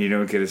 And you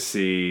don't get to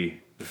see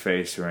the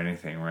face or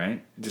anything,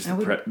 right? Just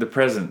the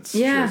presence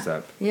shows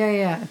up.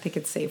 Yeah. I think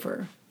it's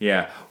safer.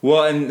 Yeah.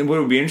 Well, and what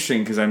would be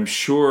interesting, because I'm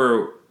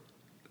sure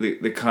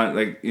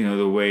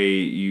the way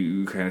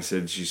you kind of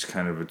said she's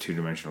kind of a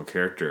two-dimensional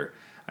character.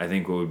 I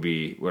think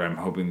what I'm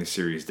hoping the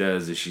series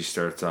does is she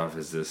starts off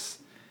as this,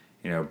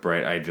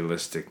 bright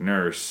idealistic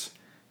nurse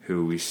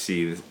who we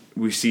see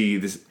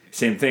this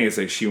same thing. It's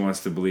like she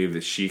wants to believe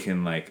that she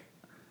can like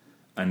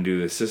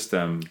undo the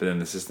system, but then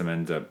the system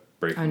ends up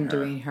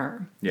undoing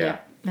her. Yeah.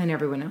 And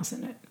everyone else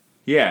in it.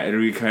 Yeah, it'll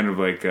be kind of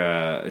like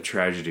a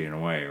tragedy in a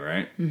way,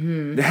 right?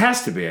 Mm-hmm. It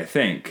has to be, I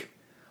think.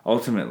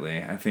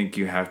 Ultimately, I think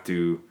you have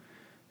to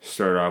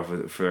start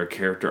off for a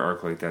character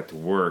arc like that to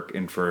work,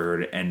 and for her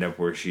to end up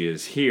where she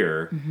is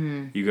here,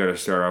 mm-hmm. you got to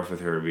start off with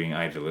her being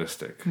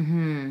idealistic.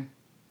 Mm-hmm.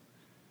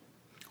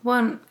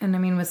 Well, and I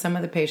mean, with some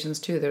of the patients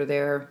too, they're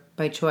there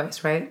by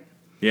choice, right?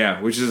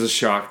 Yeah, which is a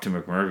shock to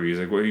McMurphy. He's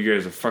like, "Well, you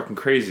guys are fucking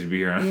crazy to be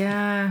here."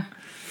 Yeah.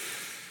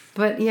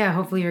 But yeah,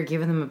 hopefully you're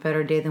giving them a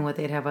better day than what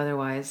they'd have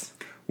otherwise.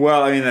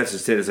 Well, I mean, that's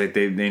just it. It's like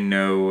they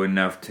know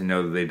enough to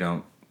know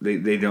that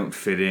they don't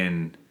fit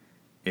in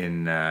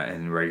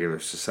regular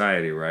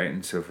society, right?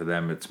 And so for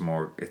them,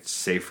 it's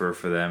safer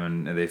for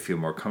them, and they feel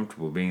more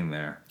comfortable being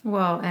there.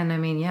 Well, and I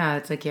mean, yeah,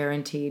 it's a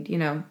guaranteed,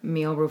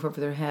 meal, roof over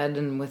their head,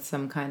 and with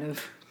some kind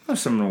of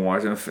someone to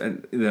watch.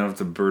 They don't have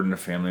to burden a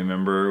family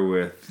member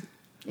with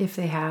if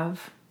they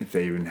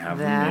even have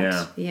that.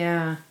 them.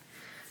 Yeah.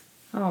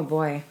 Oh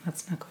boy,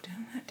 let's not go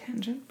down that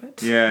tangent.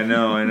 But yeah,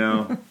 no, I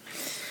know.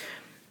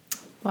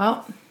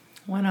 Well,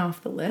 1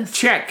 off the list.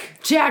 Check.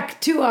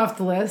 2 off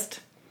the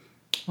list.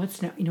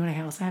 What's what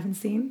else I haven't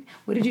seen?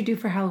 What did you do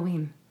for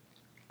Halloween?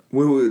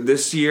 Well,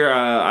 this year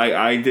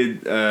I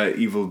did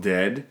Evil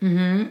Dead,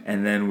 mm-hmm.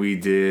 and then we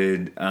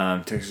did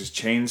Texas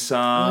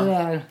Chainsaw.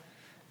 Yeah.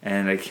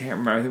 And I can't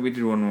remember. I think we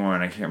did one more,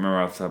 and I can't remember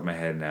off the top of my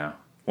head now.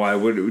 Why?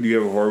 Do you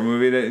have a horror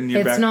movie that in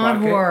your back pocket? It's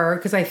not horror,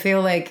 because I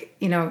feel like,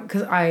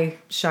 because I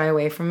shy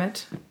away from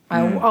it.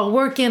 I'll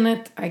work in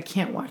it. I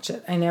can't watch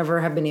it. I never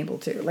have been able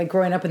to. Like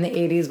growing up in the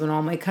 80s when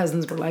all my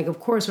cousins were like, of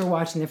course we're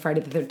watching the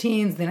Friday the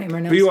 13th, the Nightmare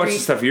on Elm Street. But you watch the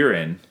stuff you're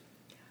in.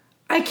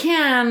 I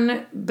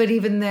can, but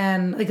even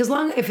then, like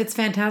if it's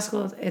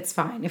fantastical, it's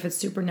fine. If it's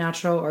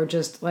supernatural or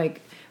just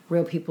like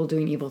real people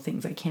doing evil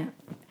things, I can't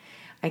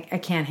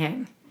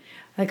hang.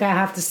 Like I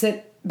have to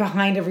sit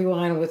behind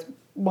everyone with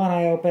one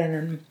eye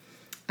open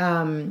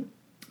and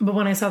but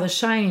when I saw The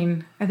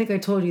Shining, I think I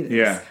told you this.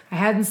 Yeah. I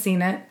hadn't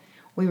seen it.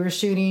 We were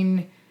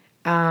shooting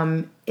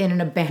in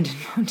an abandoned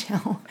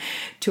motel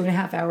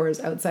 2.5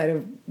 hours outside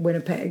of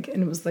Winnipeg.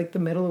 And it was like the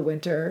middle of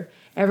winter.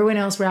 Everyone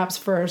else wraps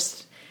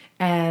first.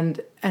 And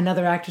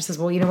another actor says,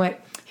 well, you know what?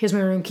 Here's my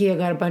room key. I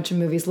got a bunch of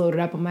movies loaded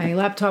up on my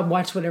laptop.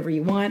 Watch whatever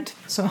you want.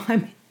 So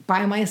I'm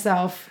by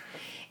myself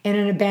in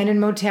an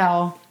abandoned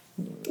motel.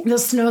 The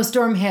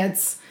snowstorm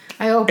hits.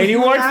 I open. And you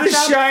watched The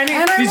Shining?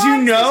 Did you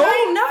know?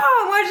 No,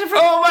 I watched it for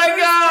oh my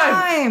the god!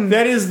 time.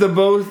 That is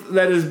both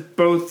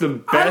the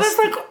best. I was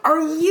like,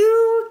 are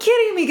you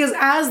kidding me? Because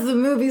as the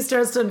movie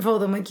starts to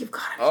unfold, I'm like, you've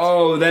got to.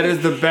 Oh, that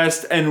is the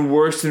best and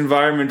worst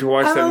environment to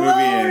watch that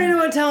movie in a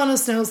hotel in a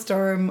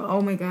snowstorm.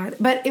 Oh my god!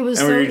 But it was.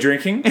 And were you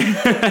drinking?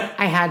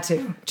 I had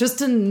to, just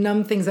to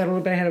numb things out a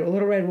little bit. I had a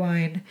little red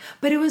wine,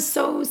 but it was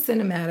so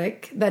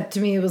cinematic that to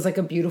me it was like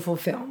a beautiful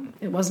film.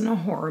 It wasn't a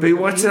horror. But you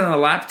watched it on a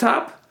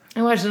laptop?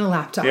 I watched it on a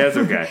laptop. Yeah, that's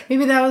okay.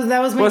 Maybe that was my.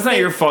 Well, it's not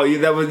your fault. You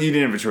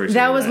didn't have a choice.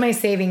 That was my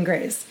saving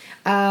grace.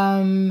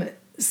 And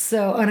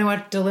I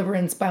watched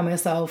Deliverance by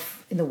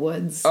myself in the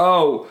woods.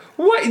 Oh,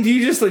 what? Do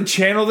you just like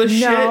channel this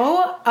shit?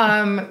 No.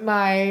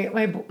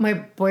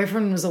 My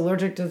boyfriend was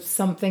allergic to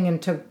something and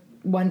took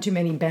one too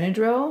many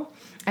Benadryl.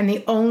 And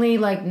the only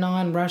like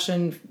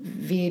non-Russian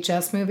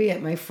VHS movie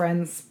at my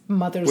friend's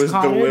mother's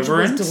cottage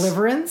was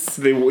Deliverance.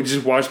 So they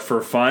just watched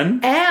for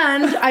fun?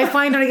 And I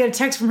find out I get a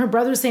text from her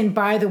brother saying,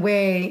 by the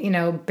way,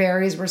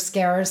 berries were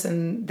scarce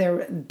and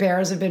their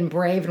bears have been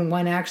brave, and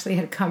one actually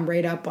had come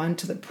right up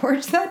onto the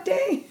porch that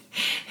day.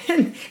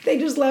 And they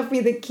just left me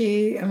the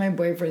key, and my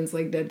boyfriend's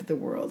like dead to the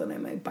world, and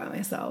I'm like by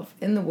myself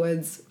in the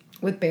woods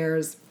with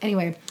bears.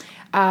 Anyway,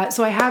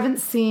 so I haven't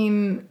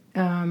seen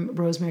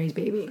Rosemary's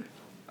Baby.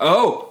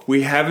 Oh,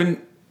 we haven't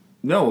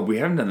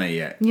done that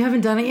yet. You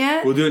haven't done it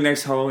yet? We'll do it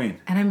next Halloween.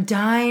 And I'm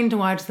dying to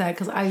watch that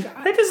because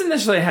That doesn't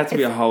necessarily have to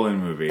be a Halloween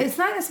movie. It's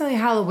not necessarily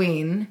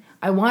Halloween.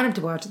 I wanted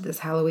to watch it this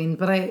Halloween,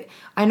 but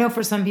I know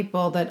for some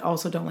people that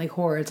also don't like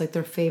horror, it's like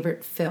their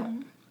favorite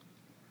film.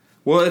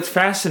 Well, it's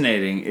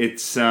fascinating.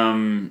 It's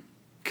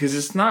because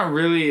it's not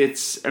really.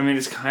 It's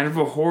kind of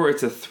a horror.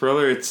 It's a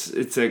thriller. It's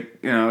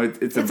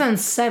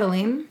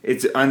unsettling.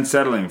 It's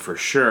unsettling for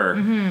sure.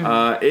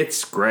 Mm-hmm.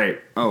 It's great.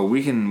 Oh,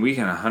 we can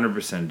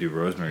 100% do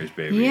Rosemary's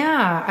Baby.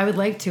 Yeah, I would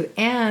like to.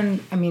 And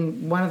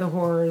one of the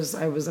horrors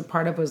I was a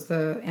part of was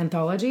the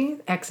anthology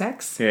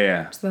XX.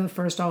 Yeah. It's the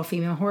first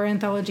all-female horror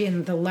anthology,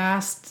 and the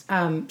last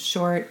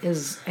short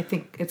is, I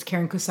think it's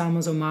Karen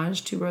Kusama's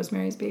homage to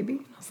Rosemary's Baby.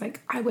 I was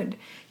like, I would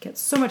get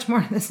so much more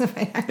of this if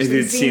I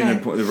actually seen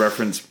it. The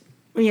reference.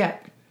 Yeah.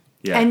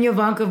 And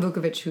Jovanka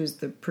Vukovic, who's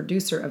the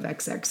producer of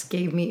XX,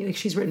 gave me,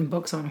 she's written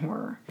books on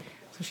horror.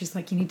 So she's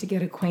like, you need to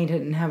get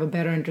acquainted and have a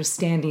better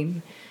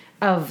understanding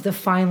of the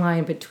fine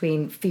line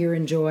between fear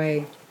and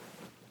joy,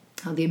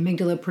 how the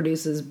amygdala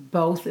produces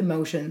both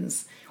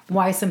emotions,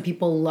 why some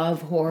people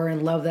love horror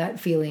and love that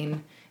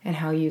feeling, and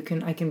how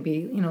I can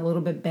be, a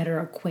little bit better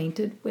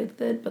acquainted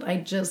with it, but I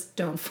just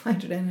don't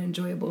find it an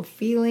enjoyable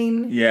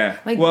feeling. Yeah.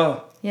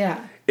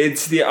 Yeah.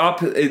 It's the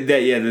opposite.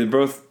 They're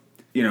both,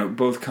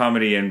 both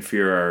comedy and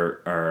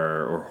fear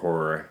or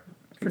horror.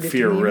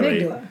 Fear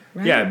really. Amygdala,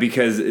 right? Yeah,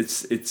 because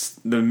it's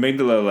the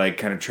amygdala like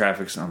kind of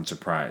traffics on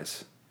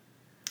surprise.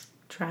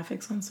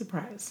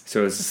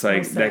 So it's just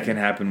like that can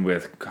happen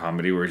with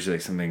comedy where it's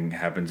like something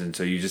happens and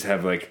so you just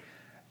have like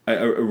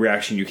a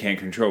reaction you can't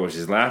control, which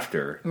is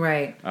laughter.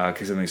 Right.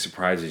 Because something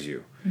surprises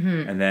you.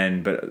 Mm-hmm. And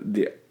then, but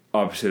the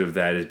opposite of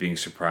that is being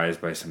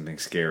surprised by something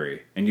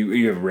scary. And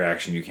you have a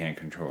reaction you can't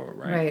control,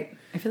 right? Right.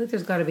 I feel like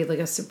there's got to be like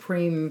a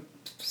supreme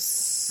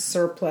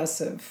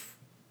surplus of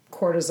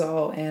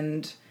cortisol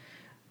and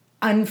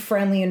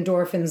unfriendly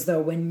endorphins,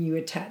 though, when you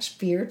attach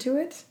fear to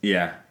it.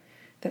 Yeah.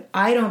 That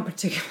I don't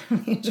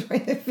particularly enjoy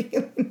the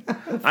feeling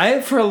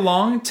of. For a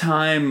long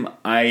time,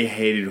 I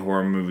hated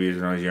horror movies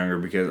when I was younger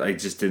because I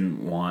just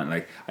didn't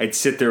want, I'd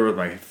sit there with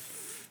my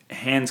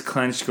hands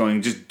clenched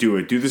going, just do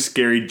it. Do the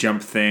scary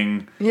jump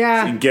thing.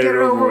 Yeah. And get it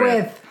over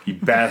with. You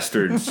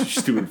bastards,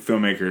 stupid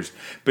filmmakers.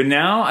 But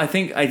now, I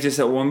think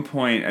at one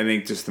point,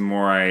 just the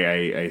more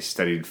I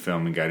studied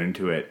film and got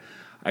into it,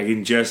 I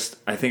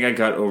think I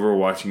got over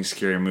watching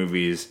scary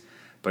movies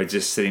by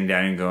just sitting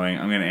down and going,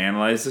 I'm going to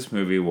analyze this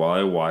movie while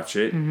I watch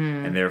it,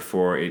 and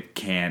therefore it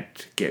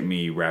can't get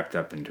me wrapped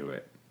up into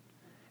it.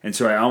 And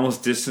so I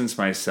almost distance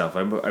myself.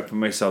 I put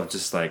myself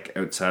just like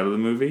outside of the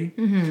movie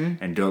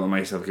and don't let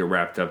myself get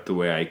wrapped up the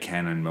way I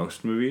can in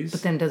most movies.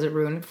 But then does it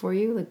ruin it for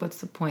you? Like, what's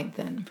the point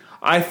then?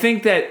 I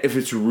think that if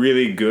it's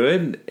really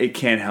good, it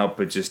can't help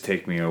but just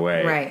take me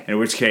away. Right. In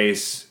which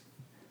case,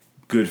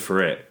 good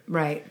for it.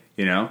 Right.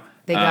 You know?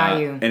 They got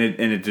you. And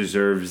it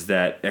deserves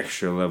that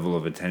extra level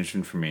of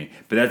attention from me.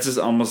 But that's just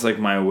almost like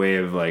my way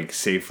of like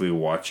safely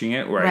watching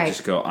it, where I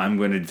just go, I'm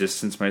going to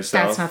distance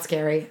myself. That's not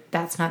scary.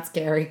 That's not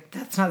scary.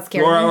 That's not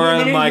scary. Or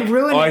I'm like,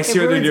 I see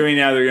what they're doing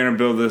now. They're going to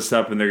build this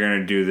up, and they're going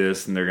to do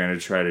this, and they're going to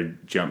try to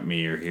jump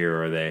me, or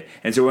here or they.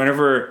 And so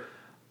whenever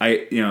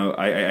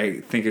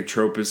I think a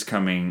trope is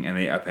coming and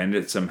they upend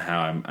it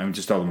somehow, I'm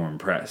just all the more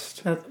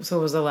impressed. So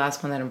what was the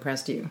last one that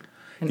impressed you?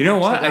 You know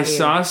what? I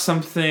saw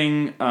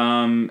something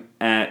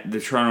at the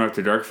Toronto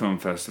After Dark Film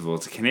Festival.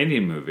 It's a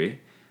Canadian movie,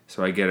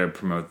 so I get to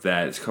promote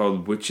that. It's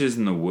called Witches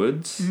in the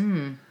Woods.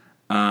 And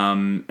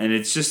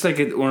it's just like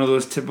one of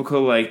those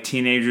typical like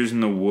teenagers in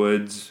the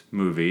woods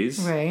movies.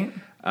 Right.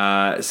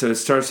 So it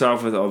starts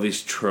off with all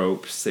these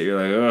tropes that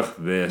you're like, ugh,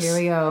 this. Here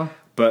we go.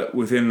 But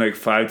within like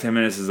 5-10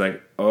 minutes, it's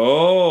like,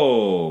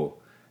 oh,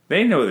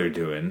 they know what they're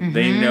doing. Mm-hmm.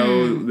 They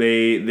know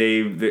they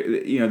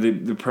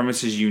the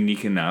premise is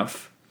unique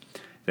enough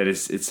that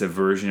it's a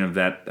version of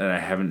that I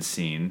haven't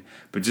seen.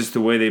 But just the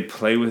way they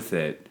play with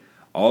it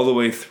all the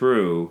way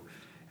through,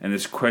 and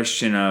this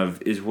question of,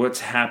 is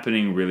what's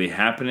happening really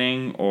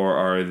happening, or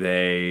are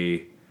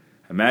they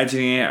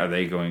imagining it? Are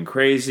they going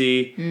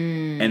crazy?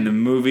 And the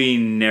movie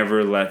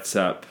never lets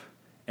up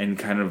and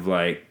kind of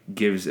like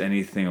gives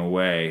anything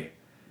away.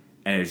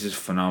 And it's just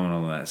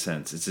phenomenal in that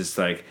sense. It's just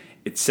like,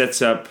 it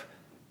sets up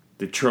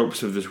the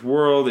tropes of this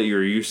world that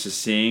you're used to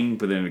seeing,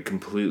 but then it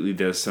completely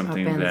does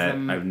something that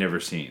I've never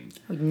seen.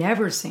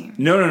 Never seen?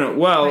 No.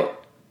 Well,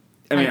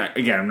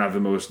 again, I'm not the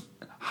most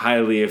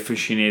highly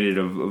aficionated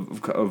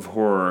of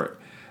horror.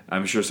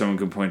 I'm sure someone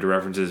can point to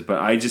references, but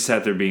I just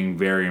sat there being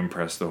very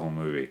impressed the whole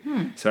movie.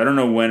 So I don't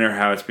know when or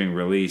how it's being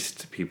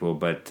released to people,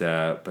 but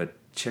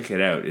check it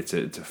out. It's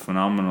a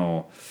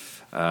phenomenal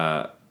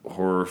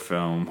horror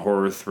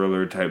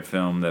thriller type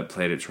film that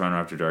played at Toronto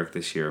After Dark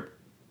this year.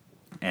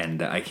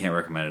 And I can't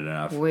recommend it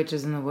enough.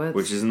 Witches in the Woods.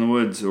 Witches in the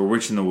Woods, or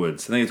Witch in the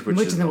Woods. I think it's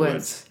Witch in the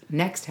Woods.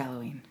 Next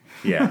Halloween.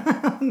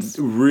 Yeah,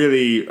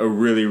 really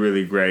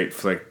really great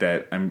flick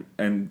that I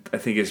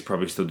think it's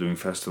probably still doing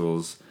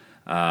festivals,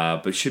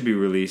 but should be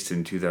released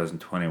in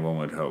 2020. One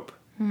would hope.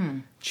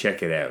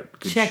 Check it out.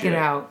 Good Check shit. it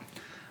out.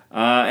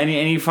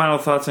 Any final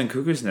thoughts on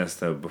Cuckoo's Nest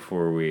though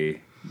before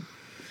we?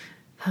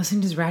 How soon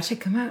does Ratchet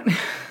come out?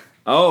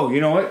 Oh, you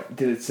know what?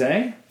 Did it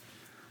say?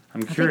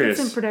 I'm curious.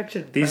 I think it's in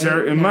production. These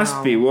are. It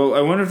must be. Well,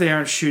 I wonder if they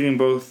aren't shooting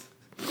both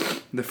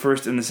the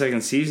first and the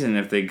second season.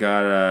 If they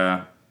got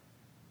an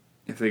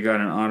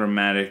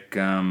automatic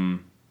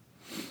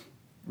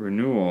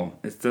renewal.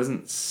 It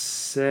doesn't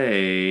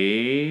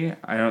say.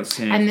 I don't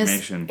see any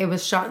information. It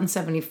was shot in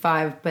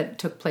 75, but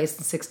took place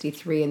in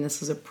 63, and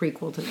this was a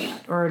prequel to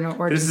that,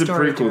 this is a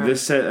prequel.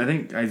 This said. I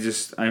think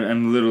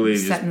I'm literally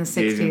set just in the 60s.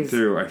 gazing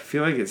through. I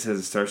feel like it says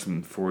it starts in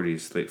the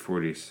 40s, late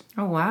 40s.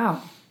 Oh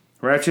wow.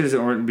 Ratchet is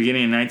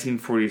beginning in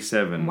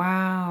 1947.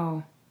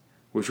 Wow.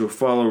 Which will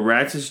follow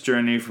Ratchet's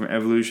journey from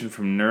evolution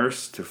from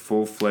nurse to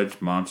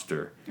full-fledged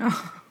monster.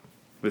 Oh.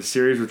 The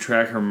series will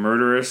track her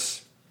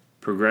murderous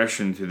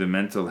progression through the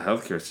mental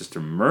health care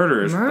system.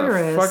 Murderous? What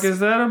the fuck is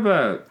that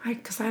about?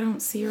 Because I don't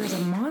see her as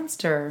a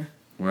monster.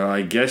 Well,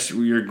 I guess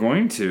you're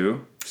going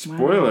to.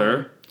 Spoiler.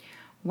 Wow.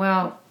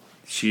 Well,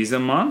 she's a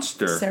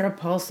monster. Sarah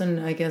Paulson,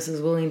 I guess, is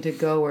willing to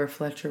go where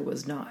Fletcher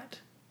was not.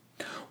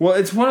 Well,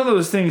 it's one of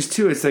those things,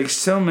 too. It's like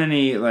so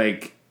many,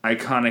 like,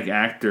 iconic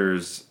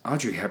actors.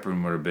 Audrey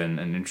Hepburn would have been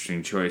an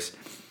interesting choice.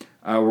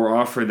 Were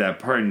offered that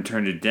part and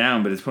turned it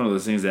down, but it's one of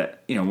those things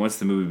that, once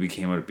the movie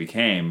became what it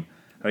became,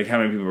 like how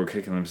many people were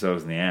kicking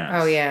themselves in the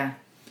ass. Oh, yeah.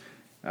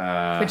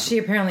 But she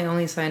apparently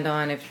only signed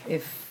on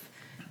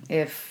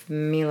if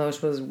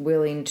Milos was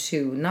willing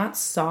to not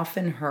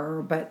soften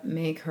her, but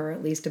make her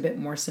at least a bit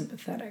more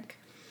sympathetic.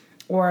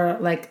 Or,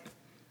 like,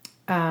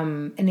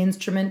 an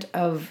instrument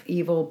of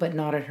evil, but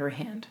not at her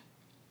hand.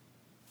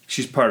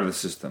 She's part of the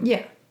system.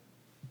 Yeah.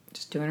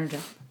 Just doing her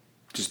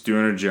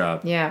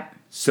job. Yeah.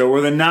 So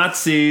were the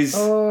Nazis.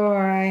 Oh,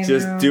 I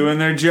just know. Doing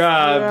their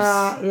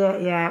jobs.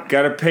 Yeah.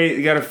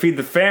 Gotta feed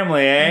the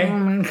family, eh?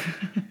 I'm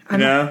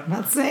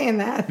not saying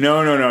that. No.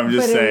 I'm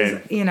just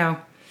saying.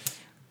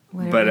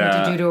 Whatever you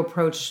have to do to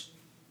approach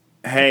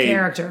the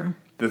character.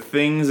 The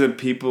things that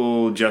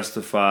people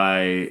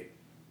justify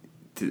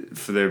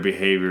for their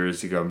behaviors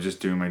to go, I'm just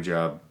doing my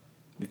job.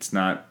 It's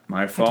not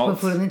my fault. To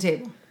put food on the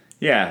table.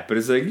 Yeah, but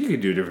it's like, you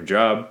could do a different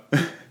job.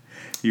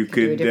 You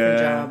could do a different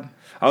job.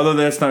 Although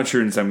that's not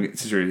true in some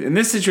situations. In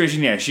this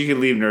situation, yeah, she could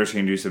leave nursing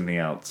and do something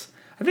else.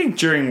 I think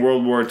during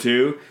World War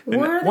II,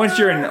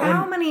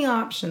 how many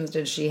options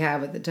did she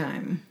have at the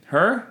time?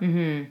 Her?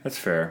 Mm-hmm. That's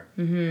fair.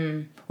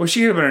 Mm-hmm. Well,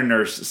 she could have been a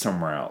nurse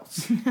somewhere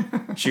else.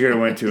 She could have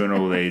went to an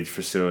old age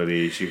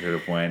facility. She could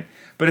have went.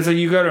 But it's like,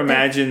 you got to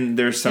imagine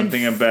there's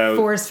something about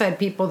force-fed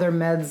people their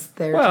meds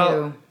there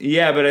too.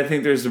 Yeah, but I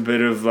think there's a bit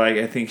of like,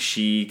 I think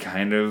she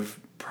kind of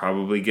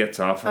probably gets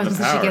off on the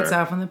power. She gets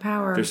off on the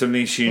power. There's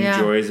something she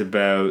enjoys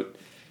about.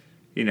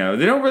 They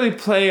don't really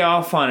play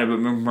off on it, but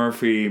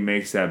McMurphy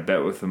makes that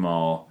bet with them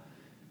all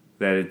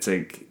that it's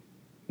like,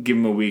 give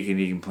him a week and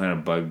he can plant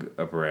a bug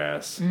up her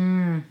ass.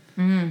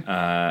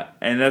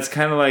 And that's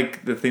kind of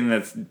like the thing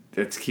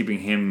that's keeping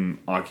him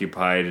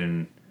occupied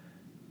and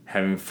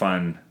having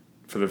fun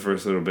for the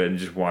first little bit and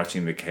just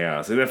watching the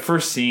chaos. Like that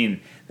first scene,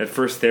 that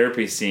first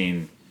therapy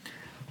scene,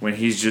 when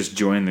he's just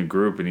joined the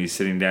group and he's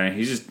sitting down,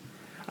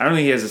 I don't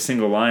think he has a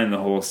single line in the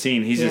whole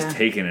scene. He's just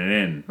taking it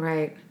in.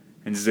 Right.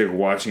 And just like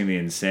watching the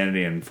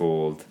insanity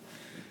unfold.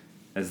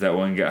 As that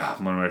one guy,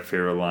 one of my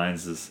favorite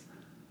lines is,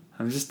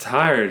 "I'm just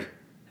tired,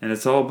 and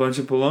it's all a bunch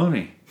of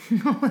baloney."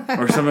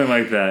 Or something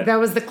like that. That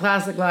was the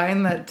classic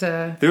line that...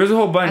 there was a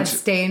whole bunch.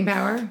 Staying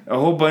power. A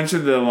whole bunch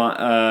of the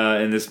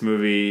in this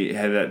movie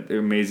had that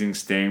amazing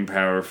staying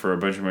power for a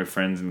bunch of my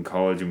friends in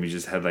college, and we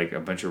just had like a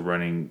bunch of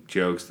running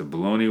jokes. The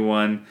baloney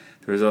one.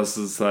 There was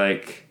also this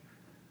like...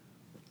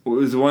 It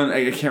was one,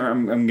 I can't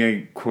remember, I'm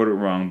going to quote it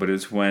wrong, but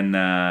it's when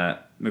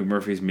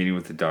McMurphy's meeting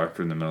with the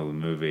doctor in the middle of the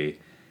movie,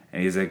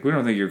 and he's like, "We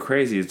don't think you're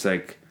crazy." It's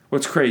like,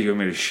 "What's crazy? You want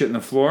me to shit in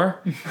the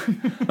floor?"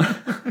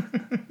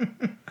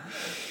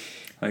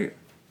 Like,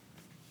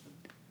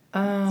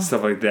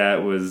 stuff like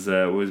that was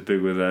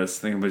big with us.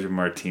 I think a bunch of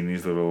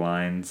Martini's little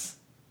lines.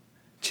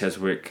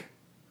 Cheswick.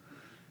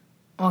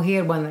 Oh, he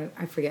had one that,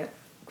 I forget,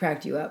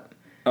 cracked you up.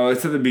 Oh,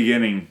 it's at the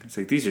beginning. It's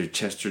like, "These are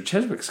Chester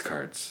Cheswick's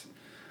cards."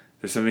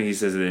 There's something he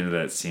says at the end of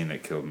that scene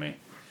that killed me.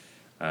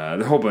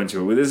 The whole bunch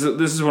of it. This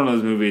is one of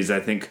those movies, I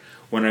think,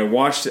 when I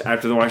watched it,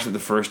 after watching it the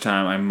first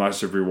time, I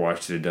must have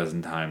rewatched it a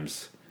dozen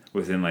times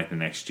within like the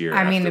next year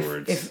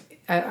afterwards. If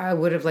I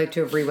would have liked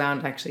to have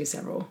rewound actually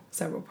several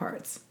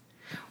parts.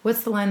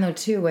 What's the line though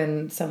too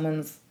when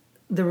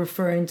they're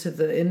referring to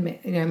the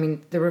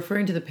inmate? They're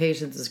referring to the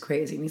patients as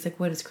crazy, and he's like,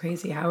 "What is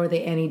crazy? How are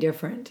they any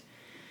different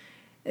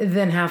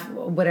than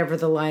whatever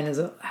the line is?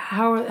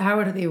 How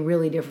are they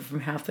really different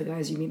from half the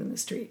guys you meet on the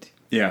street?"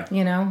 Yeah,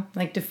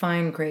 like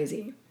define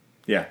crazy.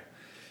 Yeah,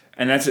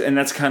 and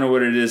that's kind of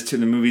what it is to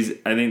the movies.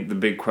 I think the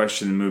big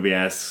question the movie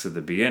asks at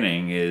the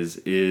beginning is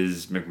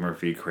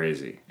McMurphy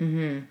crazy?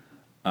 Mm-hmm.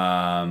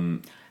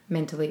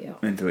 Mentally ill.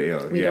 Mentally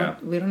ill.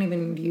 We don't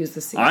even use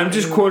the scene. I'm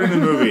just quoting the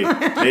movie.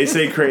 They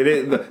say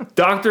crazy. The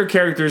doctor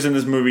characters in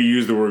this movie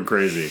use the word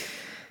crazy,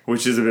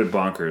 which is a bit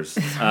bonkers.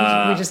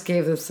 We just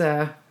gave this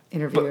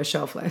interview a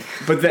shelf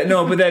life. But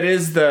that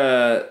is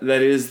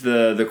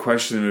the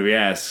question the movie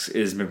asks: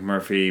 is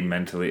McMurphy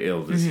mentally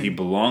ill? Does he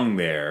belong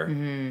there?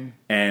 Mm-hmm.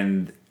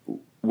 And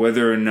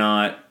whether or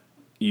not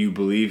you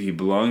believe he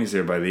belongs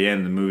there, by the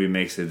end, the movie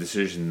makes a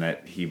decision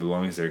that he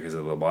belongs there because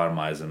they'll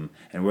lobotomize him.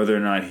 And whether or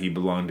not he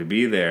belonged to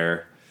be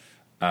there,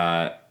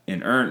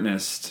 in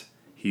earnest,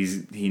 he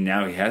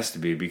has to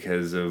be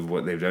because of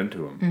what they've done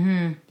to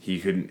him.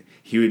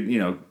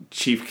 Mm-hmm.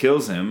 Chief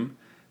kills him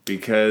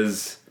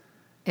because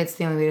it's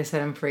the only way to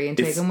set him free and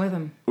take him with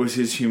him. Was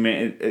his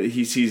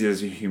he sees it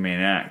as a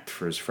humane act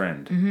for his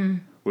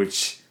friend,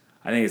 which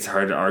I think it's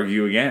hard to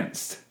argue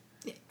against.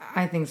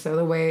 I think so.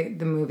 The way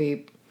the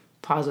movie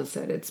posits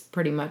it, it's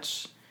pretty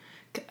much,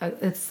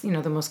 it's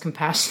the most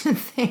compassionate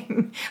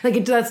thing. Like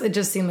it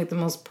just seemed like the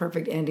most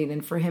perfect ending,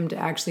 and for him to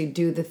actually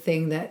do the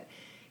thing that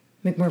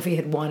McMurphy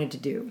had wanted to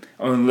do.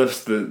 Oh, and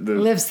lifts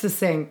the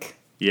sink.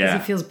 Yeah,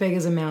 he feels big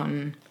as a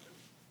mountain.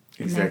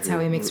 Exactly. And that's how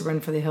he makes a run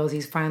for the hills.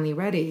 He's finally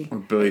ready. Well,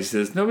 Billy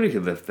says nobody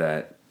could lift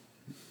that.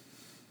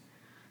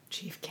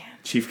 Chief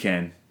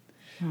can.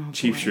 Oh,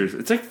 Chief sure.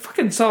 It's like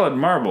fucking solid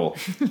marble.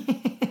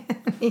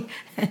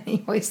 and he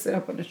hoists it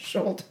up on his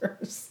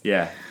shoulders.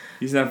 Yeah,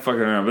 he's not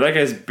fucking around. But that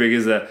guy's big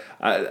as a...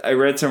 I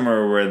read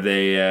somewhere where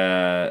they...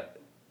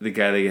 the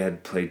guy they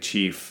had play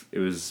Chief, it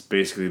was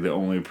basically the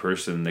only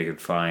person they could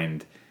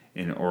find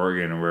in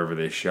Oregon or wherever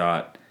they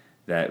shot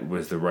that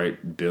was the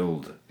right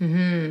build.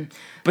 Mm-hmm.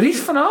 But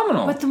he's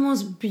phenomenal. But the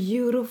most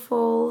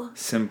beautiful...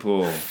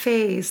 simple...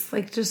 face.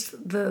 Like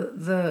just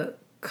the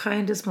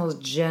kindest,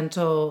 most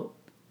gentle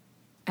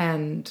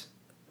and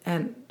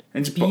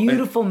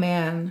beautiful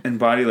man. And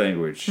body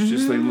language. Mm-hmm.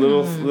 Just like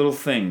little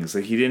things.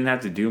 Like he didn't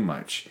have to do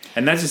much.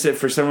 And that's just it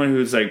for someone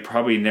who's like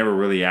probably never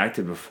really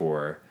acted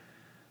before.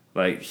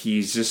 Like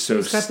he's just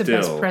so still. He's got the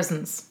best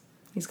presence.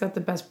 He's got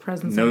the best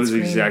presence. Knows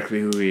exactly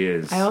who he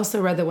is. I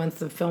also read that once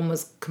the film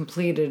was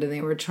completed and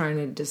they were trying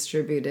to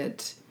distribute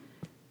it,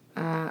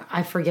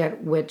 I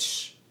forget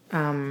which...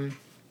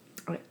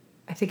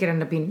 I think it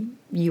ended up being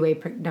UA...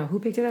 No, who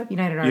picked it up?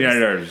 United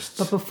Artists.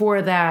 But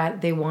before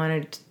that, they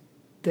wanted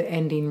the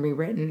ending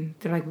rewritten.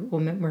 They're like, well,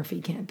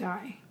 McMurphy can't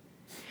die.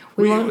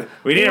 We need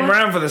him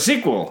around for the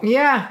sequel.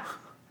 Yeah.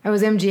 It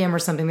was MGM or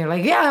something. They're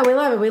like, yeah, we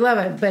love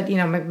it. But,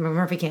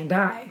 McMurphy can't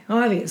die.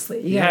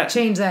 Obviously. You got to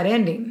change that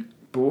ending.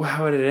 But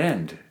how would it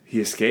end?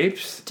 He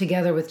escapes?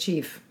 Together with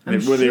Chief. They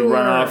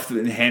run off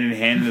hand in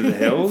hand into the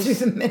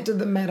hills? into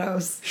the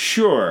meadows.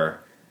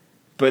 Sure.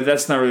 But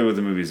that's not really what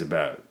the movie's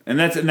about. And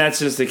that's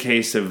just a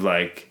case of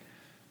like...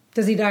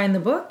 Does he die in the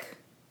book?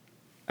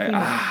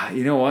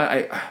 You know what?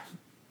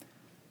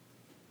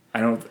 I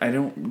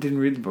didn't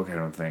read the book, I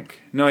don't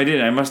think. No, I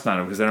didn't. I must not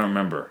have because I don't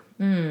remember.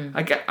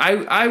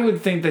 I would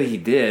think that he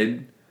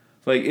did.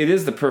 Like, it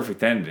is the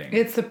perfect ending.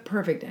 It's the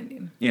perfect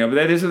ending. But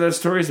that is what that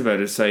story's about.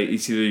 It's like,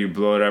 it's either you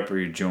blow it up or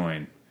you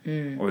join.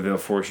 Or they'll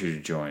force you to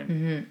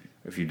join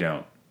if you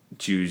don't.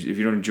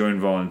 join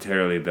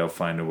voluntarily, they'll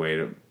find a way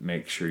to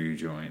make sure you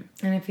join.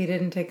 And if he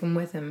didn't take him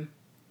with him,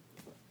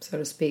 so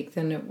to speak,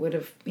 then it would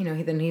have,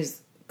 then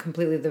he's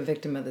completely the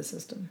victim of the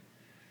system.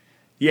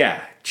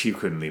 Yeah, Chief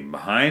couldn't leave him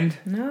behind.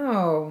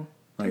 No.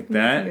 Like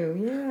that.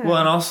 Yeah. Well,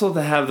 and also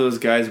to have those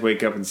guys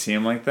wake up and see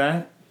him like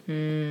that.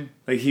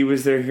 Like he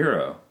was their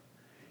hero.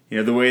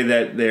 The way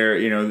that they're,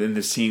 in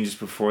the scene just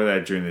before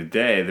that during the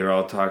day, they're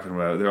all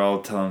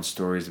telling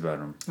stories about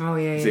him. Oh,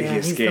 yeah.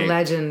 He's the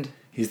legend.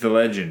 He's the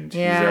legend.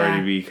 Yeah. He's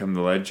already become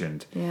the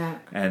legend. Yeah.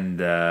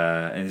 And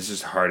it's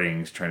just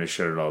Harding's trying to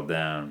shut it all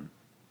down.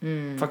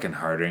 Fucking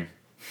Harding.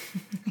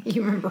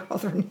 You remember all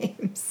their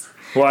names.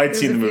 Well, I'd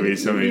seen the movie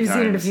so many times. You've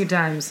seen it a few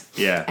times.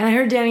 Yeah. And I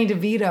heard Danny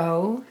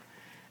DeVito,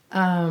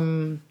 I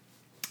don't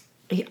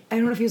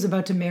know if he was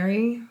about to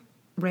marry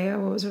Rhea.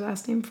 What was her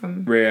last name?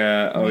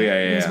 Rhea. Oh,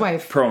 yeah. His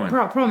wife.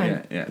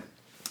 Perlman. Yeah.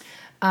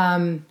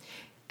 And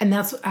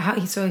that's how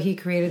he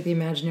created the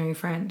imaginary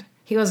friend.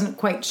 He wasn't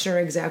quite sure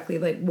exactly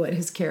what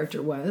his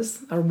character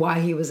was or why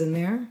he was in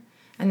there,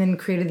 and then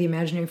created the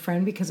imaginary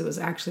friend because it was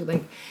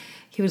actually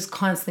he was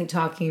constantly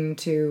talking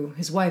to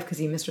his wife because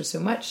he missed her so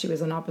much. She was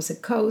on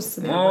opposite coasts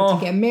and they were about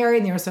to get married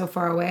and they were so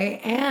far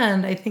away.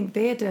 And I think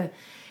they had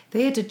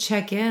to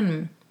check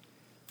in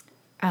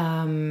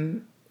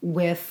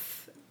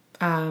with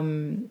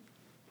a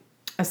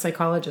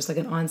psychologist, like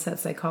an on-set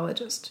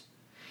psychologist,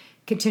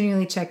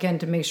 continually check in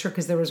to make sure,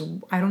 because there was,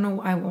 I don't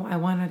know, I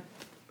want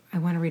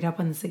to read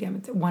up on this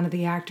again, but one of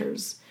the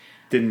actors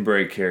didn't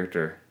break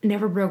character.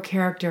 Never broke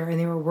character, and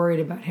they were worried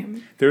about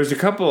him. There was a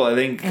couple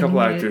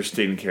actors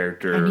stayed in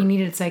character. And he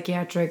needed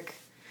psychiatric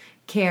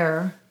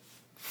care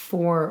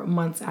for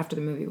months after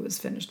the movie was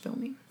finished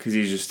filming. Because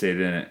he just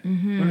stayed in it.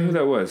 Mm-hmm. I wonder who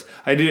that was.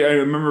 I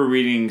remember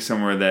reading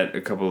somewhere that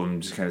a couple of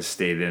them just kind of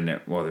stayed in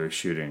it while they were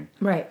shooting.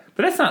 Right.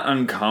 But that's not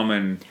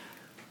uncommon.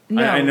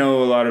 No. I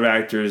know a lot of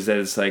actors that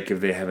it's like if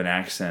they have an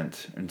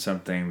accent and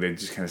something, they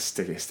just kind of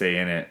stay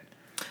in it.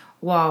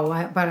 Wow,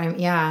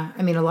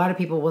 I mean, a lot of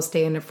people will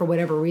stay in it for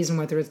whatever reason,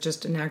 whether it's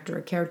just an actor or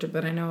a character,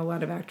 but I know a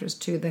lot of actors,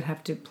 too, that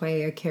have to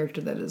play a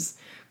character that is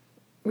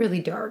really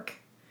dark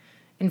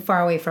and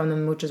far away from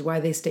them, which is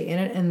why they stay in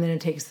it, and then it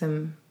takes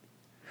them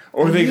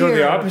Or they go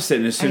the opposite,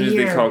 and as soon as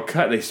they call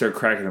cut, they start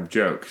cracking up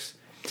jokes.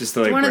 Just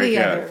to, one break or the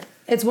out. other.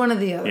 It's one or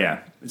the other.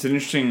 Yeah, it's an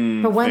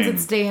interesting But ones thing.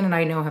 that stay in it,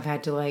 I know, have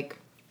had to,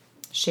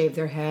 shave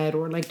their head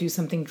or, do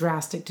something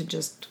drastic to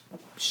just,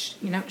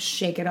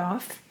 shake it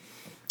off.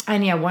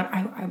 And yeah,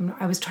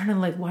 I was trying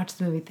to watch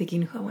the movie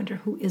thinking, I wonder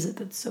who is it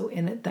that's so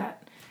in it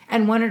that,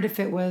 and wondered if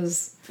it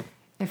was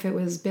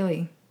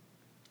Billy.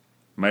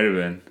 Might have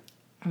been.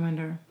 I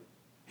wonder.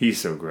 He's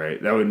so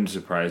great. That wouldn't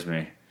surprise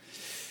me.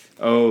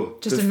 Oh,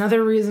 just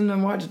another reason to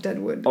watch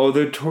Deadwood. Oh,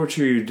 the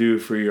torture you do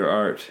for your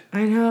art.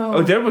 I know.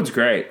 Oh, Deadwood's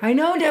great. I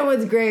know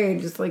Deadwood's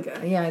great. Just that's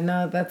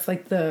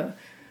the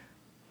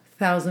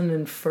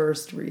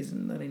 1001st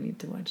reason that I need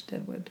to watch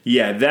Deadwood.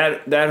 Yeah,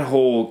 that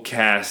whole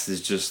cast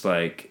is just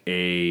like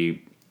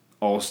a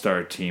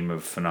all-star team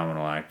of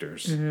phenomenal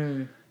actors.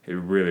 Mm-hmm. It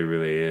really,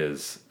 really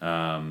is.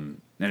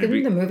 Didn't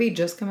the movie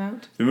just come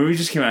out? The movie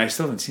just came out. I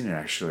still haven't seen it,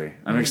 actually.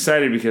 I'm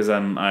excited because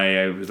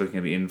I was looking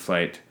at the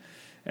in-flight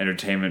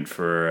entertainment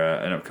for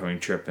an upcoming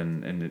trip,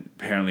 and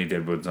apparently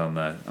Deadwood's on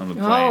the plane.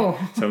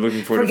 Oh, so I'm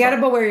looking forward. Forget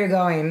about where you're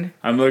going.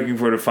 I'm looking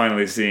forward to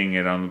finally seeing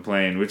it on the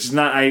plane, which is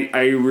not.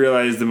 I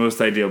realize the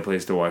most ideal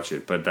place to watch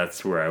it, but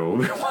that's where I will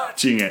be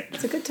watching it.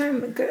 It's a good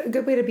time, a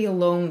good way to be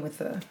alone with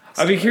the.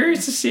 I'll be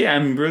curious to see.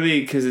 I'm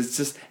really, because it's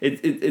just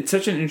it's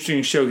such an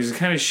interesting show because it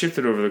kind of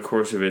shifted over the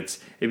course of it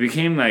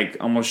became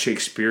almost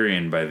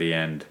Shakespearean by the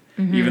end,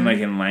 even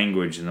in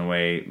language and the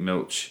way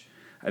Milch.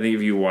 I think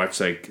if you watch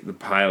the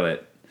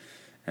pilot.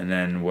 And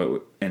then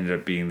what ended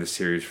up being the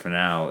series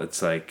finale,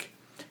 it's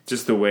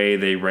just the way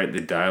they write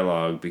the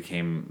dialogue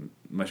became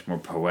much more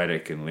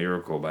poetic and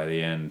lyrical by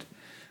the end.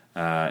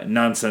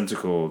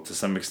 Nonsensical to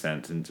some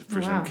extent and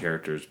for some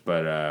characters.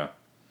 But,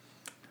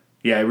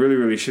 yeah, it really,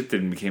 really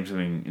shifted and became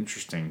something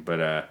interesting.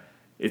 But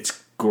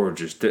it's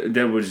gorgeous.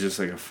 Deadwood's just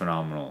a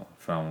phenomenal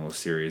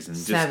series. And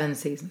 7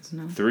 seasons,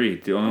 no? 3.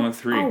 The only one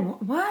 3. Oh,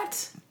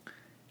 what?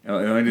 It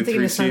only did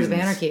 3 seasons. Sons of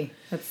Anarchy.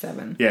 That's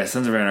 7. Yeah,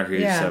 Sons of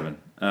Anarchy is 7.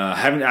 I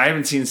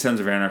haven't seen Sons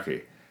of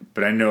Anarchy,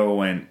 but I know it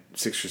went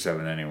 6 or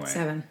 7 anyway.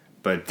 7.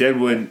 But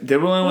Deadwood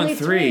only went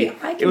 3.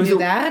 I can do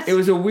that. It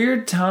was a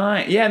weird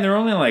time. Yeah, and they're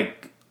only I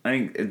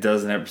think a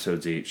dozen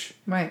episodes each.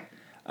 Right.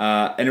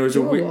 And it was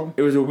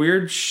a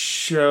weird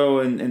show,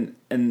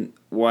 and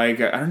why I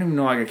don't even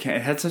know why it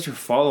had such a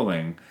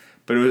following.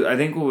 But I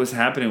think what was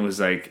happening was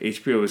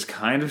HBO was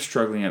kind of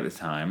struggling at the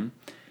time.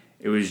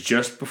 It was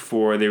just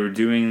before they were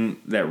doing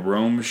that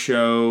Rome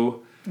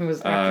show. It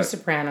was after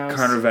Sopranos.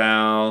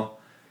 Carnival.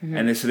 Mm-hmm.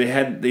 And so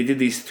they did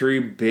these 3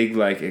 big,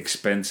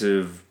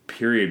 expensive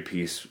period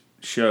piece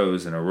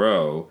shows in a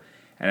row.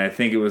 And I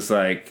think it was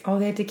they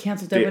had to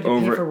cancel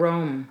Deadwood to pay for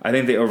Rome. I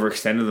think they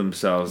overextended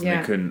themselves and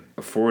they couldn't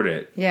afford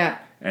it. Yeah.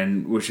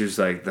 And which is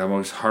the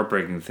most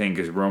heartbreaking thing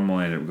because Rome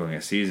only ended up going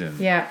a season.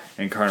 Yeah.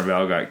 And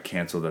Carnival got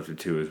canceled after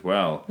 2 as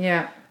well.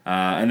 Yeah.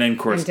 And then, of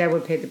course... And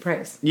Deadwood paid the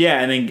price.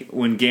 Yeah, and then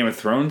when Game of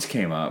Thrones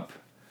came up,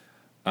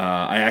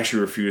 I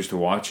actually refused to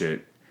watch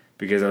it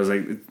because I was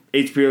like,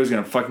 HBO is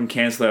going to fucking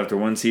cancel it after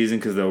one season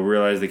because they'll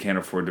realize they can't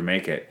afford to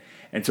make it.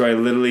 And so I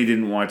literally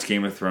didn't watch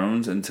Game of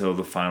Thrones until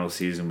the final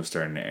season was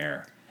starting to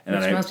air. And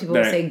which most people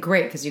would say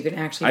great because you can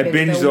actually. I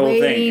binged the whole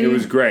thing. It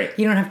was great.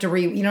 You don't have to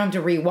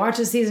rewatch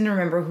a season to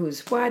remember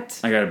who's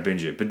what. I gotta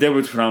binge it, but that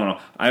was phenomenal.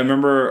 I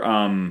remember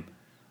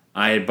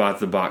I had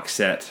bought the box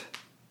set,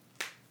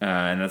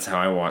 and that's how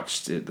I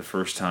watched it the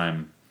first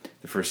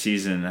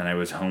season. And I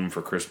was home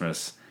for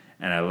Christmas,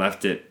 and I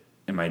left it.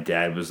 And my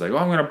dad was like, "Oh,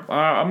 I'm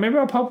gonna maybe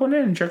I'll pop one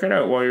in and check it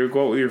out while you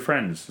go out with your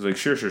friends." I was like,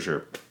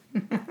 "Sure."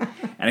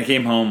 And I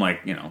came home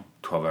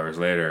 12 hours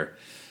later.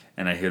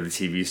 And I hear the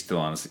TV still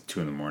on. It's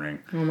 2 a.m.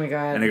 Oh my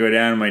God. And I go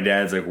down and my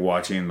dad's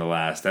watching the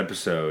last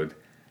episode.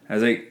 I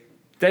was like,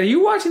 Dad, are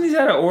you watching these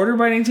out of order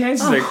by any chance?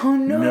 He's like,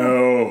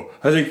 no.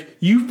 I was like,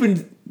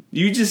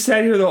 you just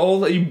sat here you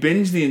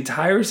binged the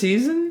entire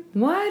season?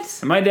 What?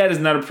 And my dad is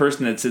not a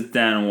person that sits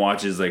down and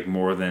watches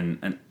more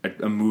than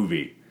a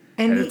movie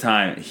at a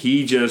time.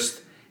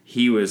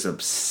 He was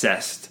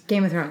obsessed.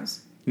 Game of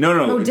Thrones.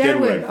 No,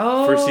 Deadwood.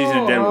 Oh, first season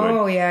of Deadwood.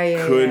 Oh,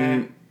 yeah.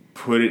 Couldn't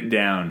put it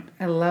down.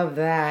 I love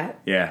that.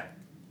 Yeah.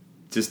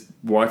 Just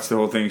watched the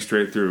whole thing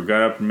straight through.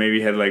 Got up and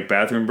maybe had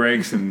bathroom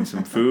breaks and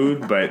some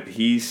food, but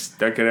he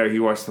stuck it out. He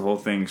watched the whole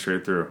thing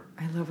straight through.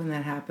 I love when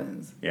that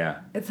happens. Yeah.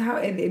 It's how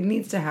it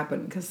needs to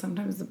happen because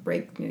sometimes the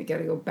break, you got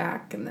to go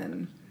back and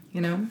then,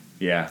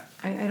 Yeah.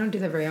 I don't do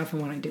that very often.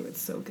 When I do,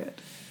 it's so good.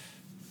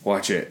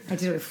 Watch it. I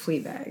did it with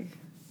Fleabag.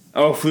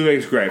 Oh,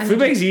 Fleabag's great.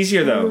 Fleabag's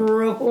easier though.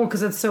 Real cool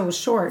because it's so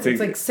short.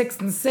 It's 6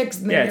 and 6.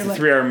 And then it's a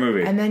 3-hour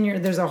movie. And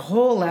then there's a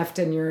hole left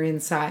in your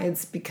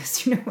insides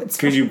because it's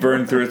because you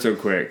burn through it so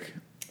quick.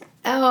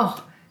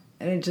 Oh,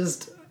 and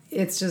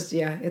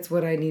it's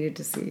what I needed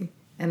to see,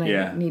 and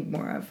I need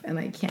more of, and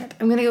I can't.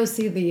 I'm gonna go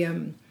see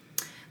the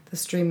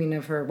streaming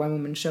of her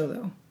one-woman show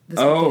though.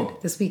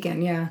 This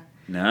weekend, yeah.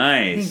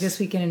 Nice. I think this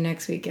weekend and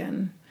next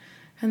weekend,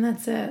 and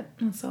that's it.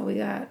 That's all we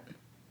got.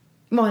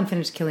 Well, and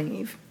finished Killing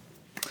Eve.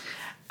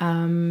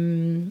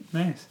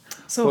 Nice.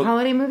 So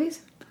holiday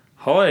movies.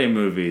 Holiday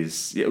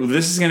movies. Yeah, well,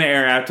 this is gonna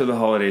air after the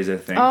holidays, I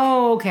think.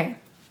 Oh, okay.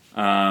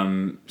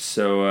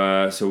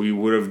 So we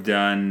would have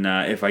done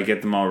if I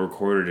get them all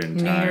recorded in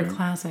time. New Year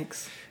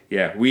classics.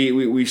 Yeah,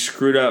 we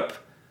screwed up.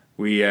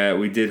 We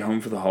did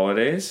Home for the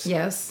Holidays.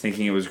 Yes.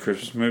 Thinking it was a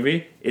Christmas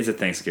movie. It's a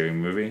Thanksgiving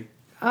movie.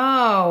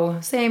 Oh,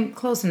 same.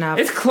 Close enough.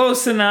 It's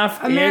close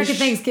enough. American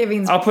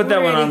Thanksgiving's I'll put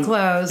that one on.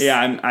 Close.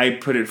 Yeah, I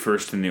put it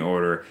first in the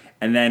order.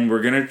 And then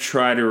we're going to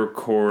try to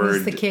record...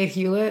 Is the Kate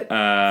Hewlett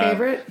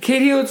favorite?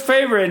 Kate Hewlett's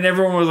favorite. And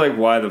everyone was like,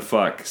 why the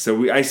fuck?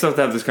 So I still have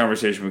to have this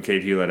conversation with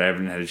Kate Hewlett. I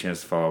haven't had a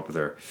chance to follow up with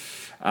her.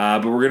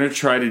 But we're going to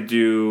try to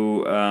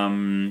do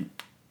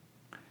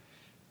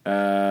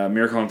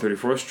Miracle on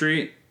 34th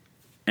Street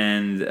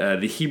and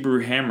The Hebrew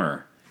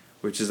Hammer,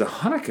 which is a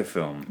Hanukkah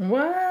film.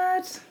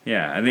 What?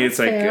 Yeah, I think it's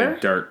fair.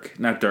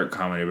 Not dark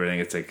comedy, but I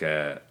think it's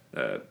a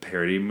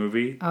parody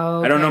movie. Oh,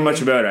 okay. I don't know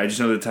much about it. I just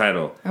know the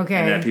title. Okay.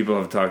 And that people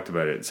have talked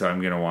about it, so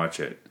I'm going to watch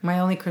it. My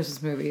only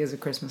Christmas movie is A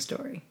Christmas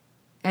Story.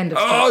 End of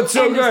story. Oh, it's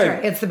so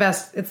good. It's the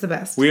best. It's the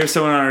best. We have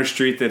someone on our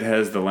street that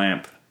has the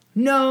lamp.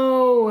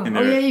 No. Oh,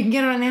 yeah, you can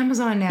get it on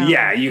Amazon now.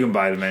 Yeah, you can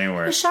buy them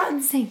anywhere. It was shot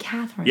in St.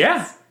 Catharines.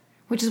 Yeah.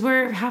 Which is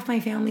where half my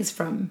family's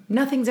from.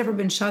 Nothing's ever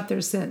been shot there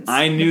since.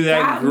 I knew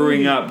that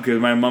growing up because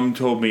my mom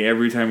told me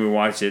every time we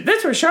watched it,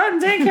 this was shot in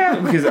St.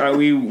 Catharines. Because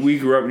we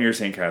grew up near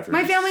St. Catharines.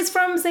 My family's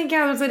from St.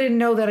 Catharines. I didn't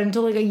know that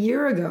until a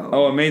year ago.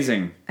 Oh,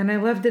 amazing. And I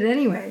loved it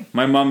anyway.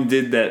 My mom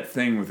did that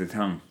thing with the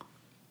tongue.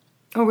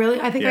 Oh,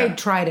 really? I think I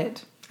tried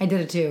it. I did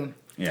it too.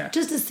 Yeah.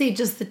 Just to see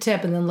just the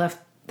tip and then left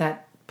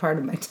that part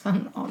of my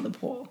tongue on the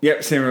pool.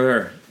 Yep, same with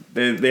her.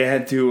 They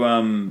had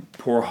to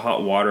pour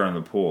hot water on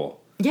the pool.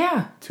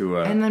 Yeah.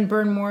 And then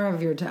burn more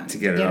of your tongue to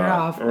get it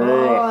off.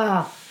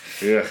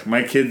 Yeah.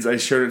 My kids, we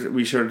showed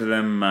it to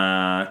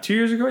them 2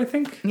 years ago, I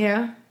think.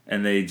 Yeah.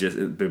 And they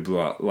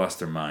lost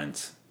their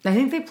minds. I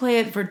think they play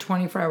it for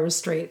 24 hours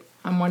straight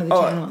on one of the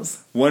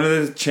channels. One of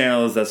the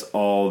channels, that's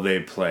all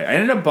they play. I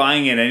ended up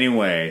buying it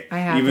anyway. I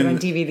have it on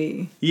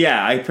DVD.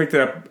 Yeah, I picked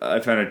it up. I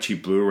found a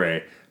cheap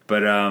Blu-ray.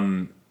 But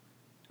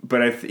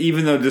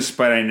even though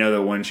despite I know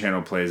that one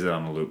channel plays it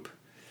on a loop.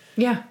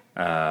 Yeah.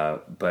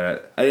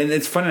 But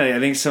it's funny. I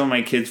think some of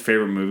my kids'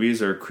 favorite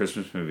movies are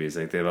Christmas movies.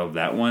 Like they love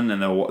that one,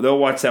 and they'll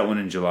watch that one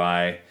in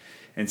July.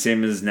 And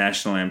same as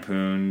National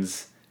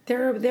Lampoon's.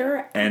 There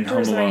are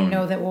actors that I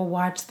know that will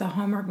watch the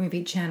Hallmark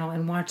movie channel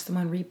and watch them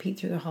on repeat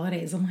through the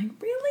holidays. I'm like,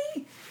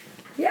 really?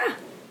 Yeah.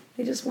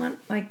 They just want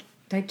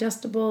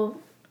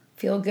digestible,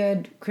 feel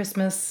good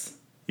Christmas.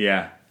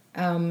 Yeah.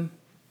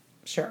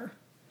 Sure.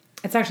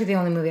 It's actually the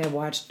only movie I've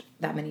watched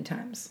that many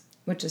times,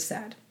 which is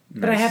sad.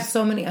 Nice. But I have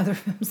so many other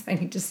films I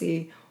need to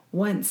see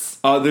once.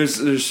 Oh,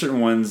 there's certain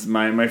ones.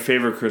 My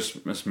favorite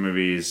Christmas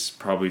movies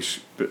probably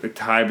a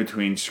tie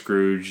between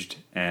Scrooged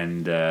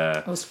and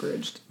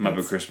Scrooged.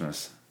 Muppet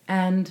Christmas.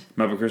 And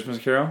Muppet Christmas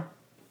Carol?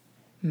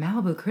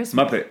 Malibu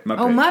Christmas. Muppet.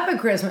 Oh, Muppet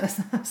Christmas.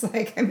 I was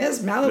like, I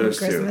missed Malibu Those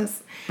Christmas.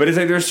 Two. But it's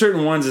like there's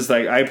certain ones. It's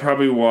like I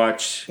probably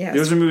watch. Yes.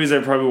 Those are movies I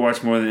probably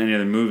watch more than any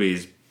other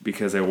movies.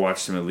 because I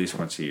watch them at least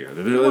once a year.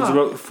 There's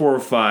about 4 or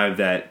 5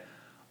 that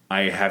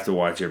I have to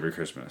watch every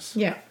Christmas.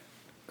 Yeah.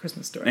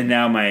 Christmas Story. And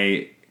now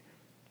my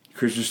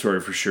Christmas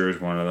Story for sure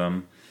is one of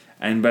them.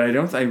 But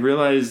I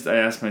realized I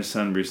asked my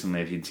son recently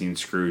if he'd seen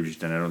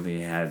Scrooged, and I don't think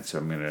he had, so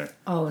I'm going to...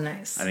 Oh,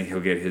 nice. I think he'll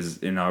get his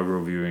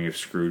inaugural viewing of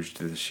Scrooged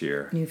this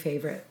year. New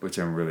favorite. Which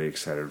I'm really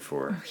excited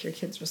for. Oh, your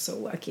kids were so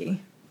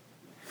lucky.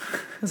 I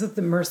was at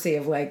the mercy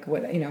of,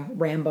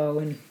 Rambo,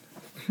 and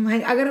I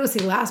got to go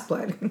see Last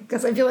Blood,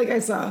 because I feel like I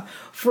saw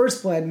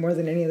First Blood more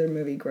than any other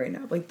movie growing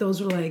up. Like,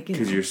 those were like...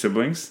 Because your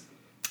siblings?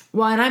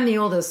 Well, and I'm the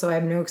oldest, so I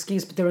have no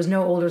excuse, but there was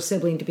no older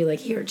sibling to be like,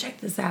 here, check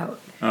this out.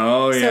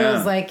 Oh, yeah. So it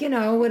was like,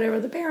 whatever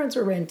the parents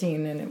were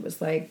renting, and it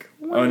was like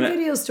one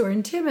video store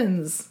in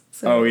Timmins.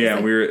 So yeah,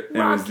 like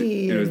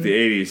Rocky. It was the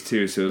 80s,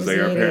 too, so it was like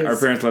our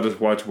parents let us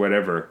watch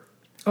whatever.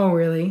 Oh,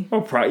 really?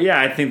 Oh, yeah,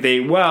 I think they,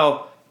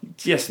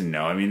 yes and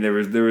no. I mean, there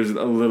was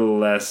a little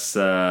less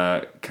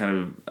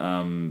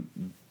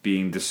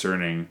being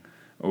discerning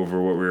over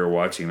what we were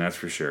watching, that's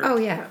for sure. Oh,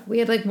 yeah. We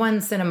had like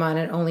one cinema, and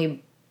it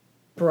only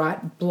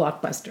brought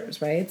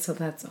blockbusters, right? So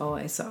that's all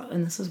I saw,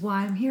 and this is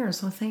why I'm here.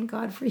 So thank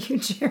God for you,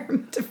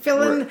 Jeremy, to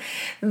fill in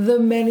the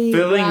many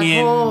black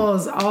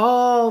holes,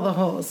 all the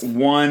holes,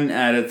 one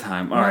at a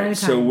time. All right,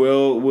 so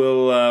we'll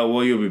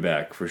you'll be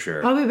back for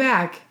sure. I'll be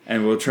back,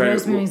 and we'll try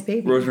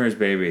Rosemary's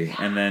Baby,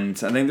 and then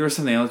I think there was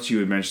something else you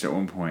had mentioned at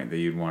one point that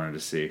you'd wanted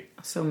to see.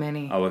 So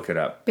many. I'll look it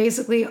up.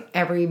 Basically,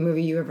 every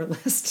movie you ever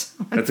list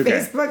on That's okay.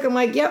 Facebook. I'm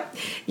like, yep.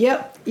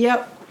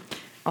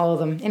 All of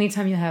them.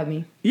 Anytime you have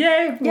me.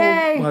 Yay!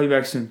 Yay! We'll have you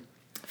back soon.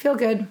 Feel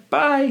good.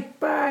 Bye.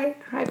 Bye.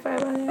 High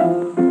five.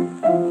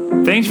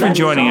 Thanks for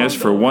joining us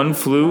for One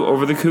Flew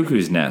Over the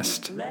Cuckoo's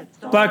Nest.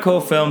 Black Hole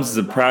Films is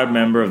a proud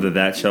member of the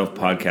That Shelf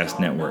Podcast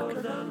Network.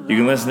 You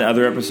can listen to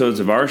other episodes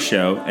of our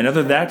show and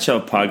other That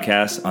Shelf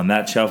podcasts on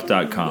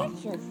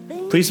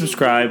thatshelf.com. Please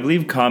subscribe,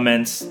 leave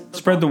comments,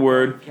 spread the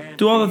word,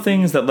 do all the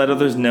things that let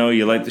others know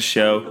you like the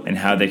show and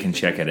how they can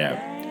check it out.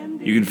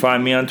 You can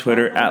find me on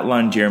Twitter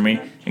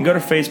 @LonJeremy and go to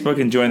Facebook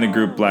and join the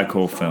group Black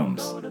Hole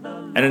Films.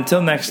 And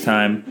until next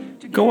time,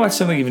 go watch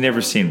something you've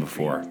never seen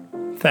before.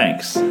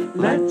 Thanks.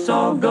 Let's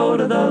all go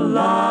to the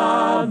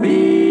lobby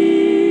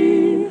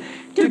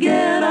to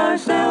get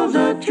ourselves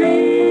a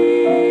treat.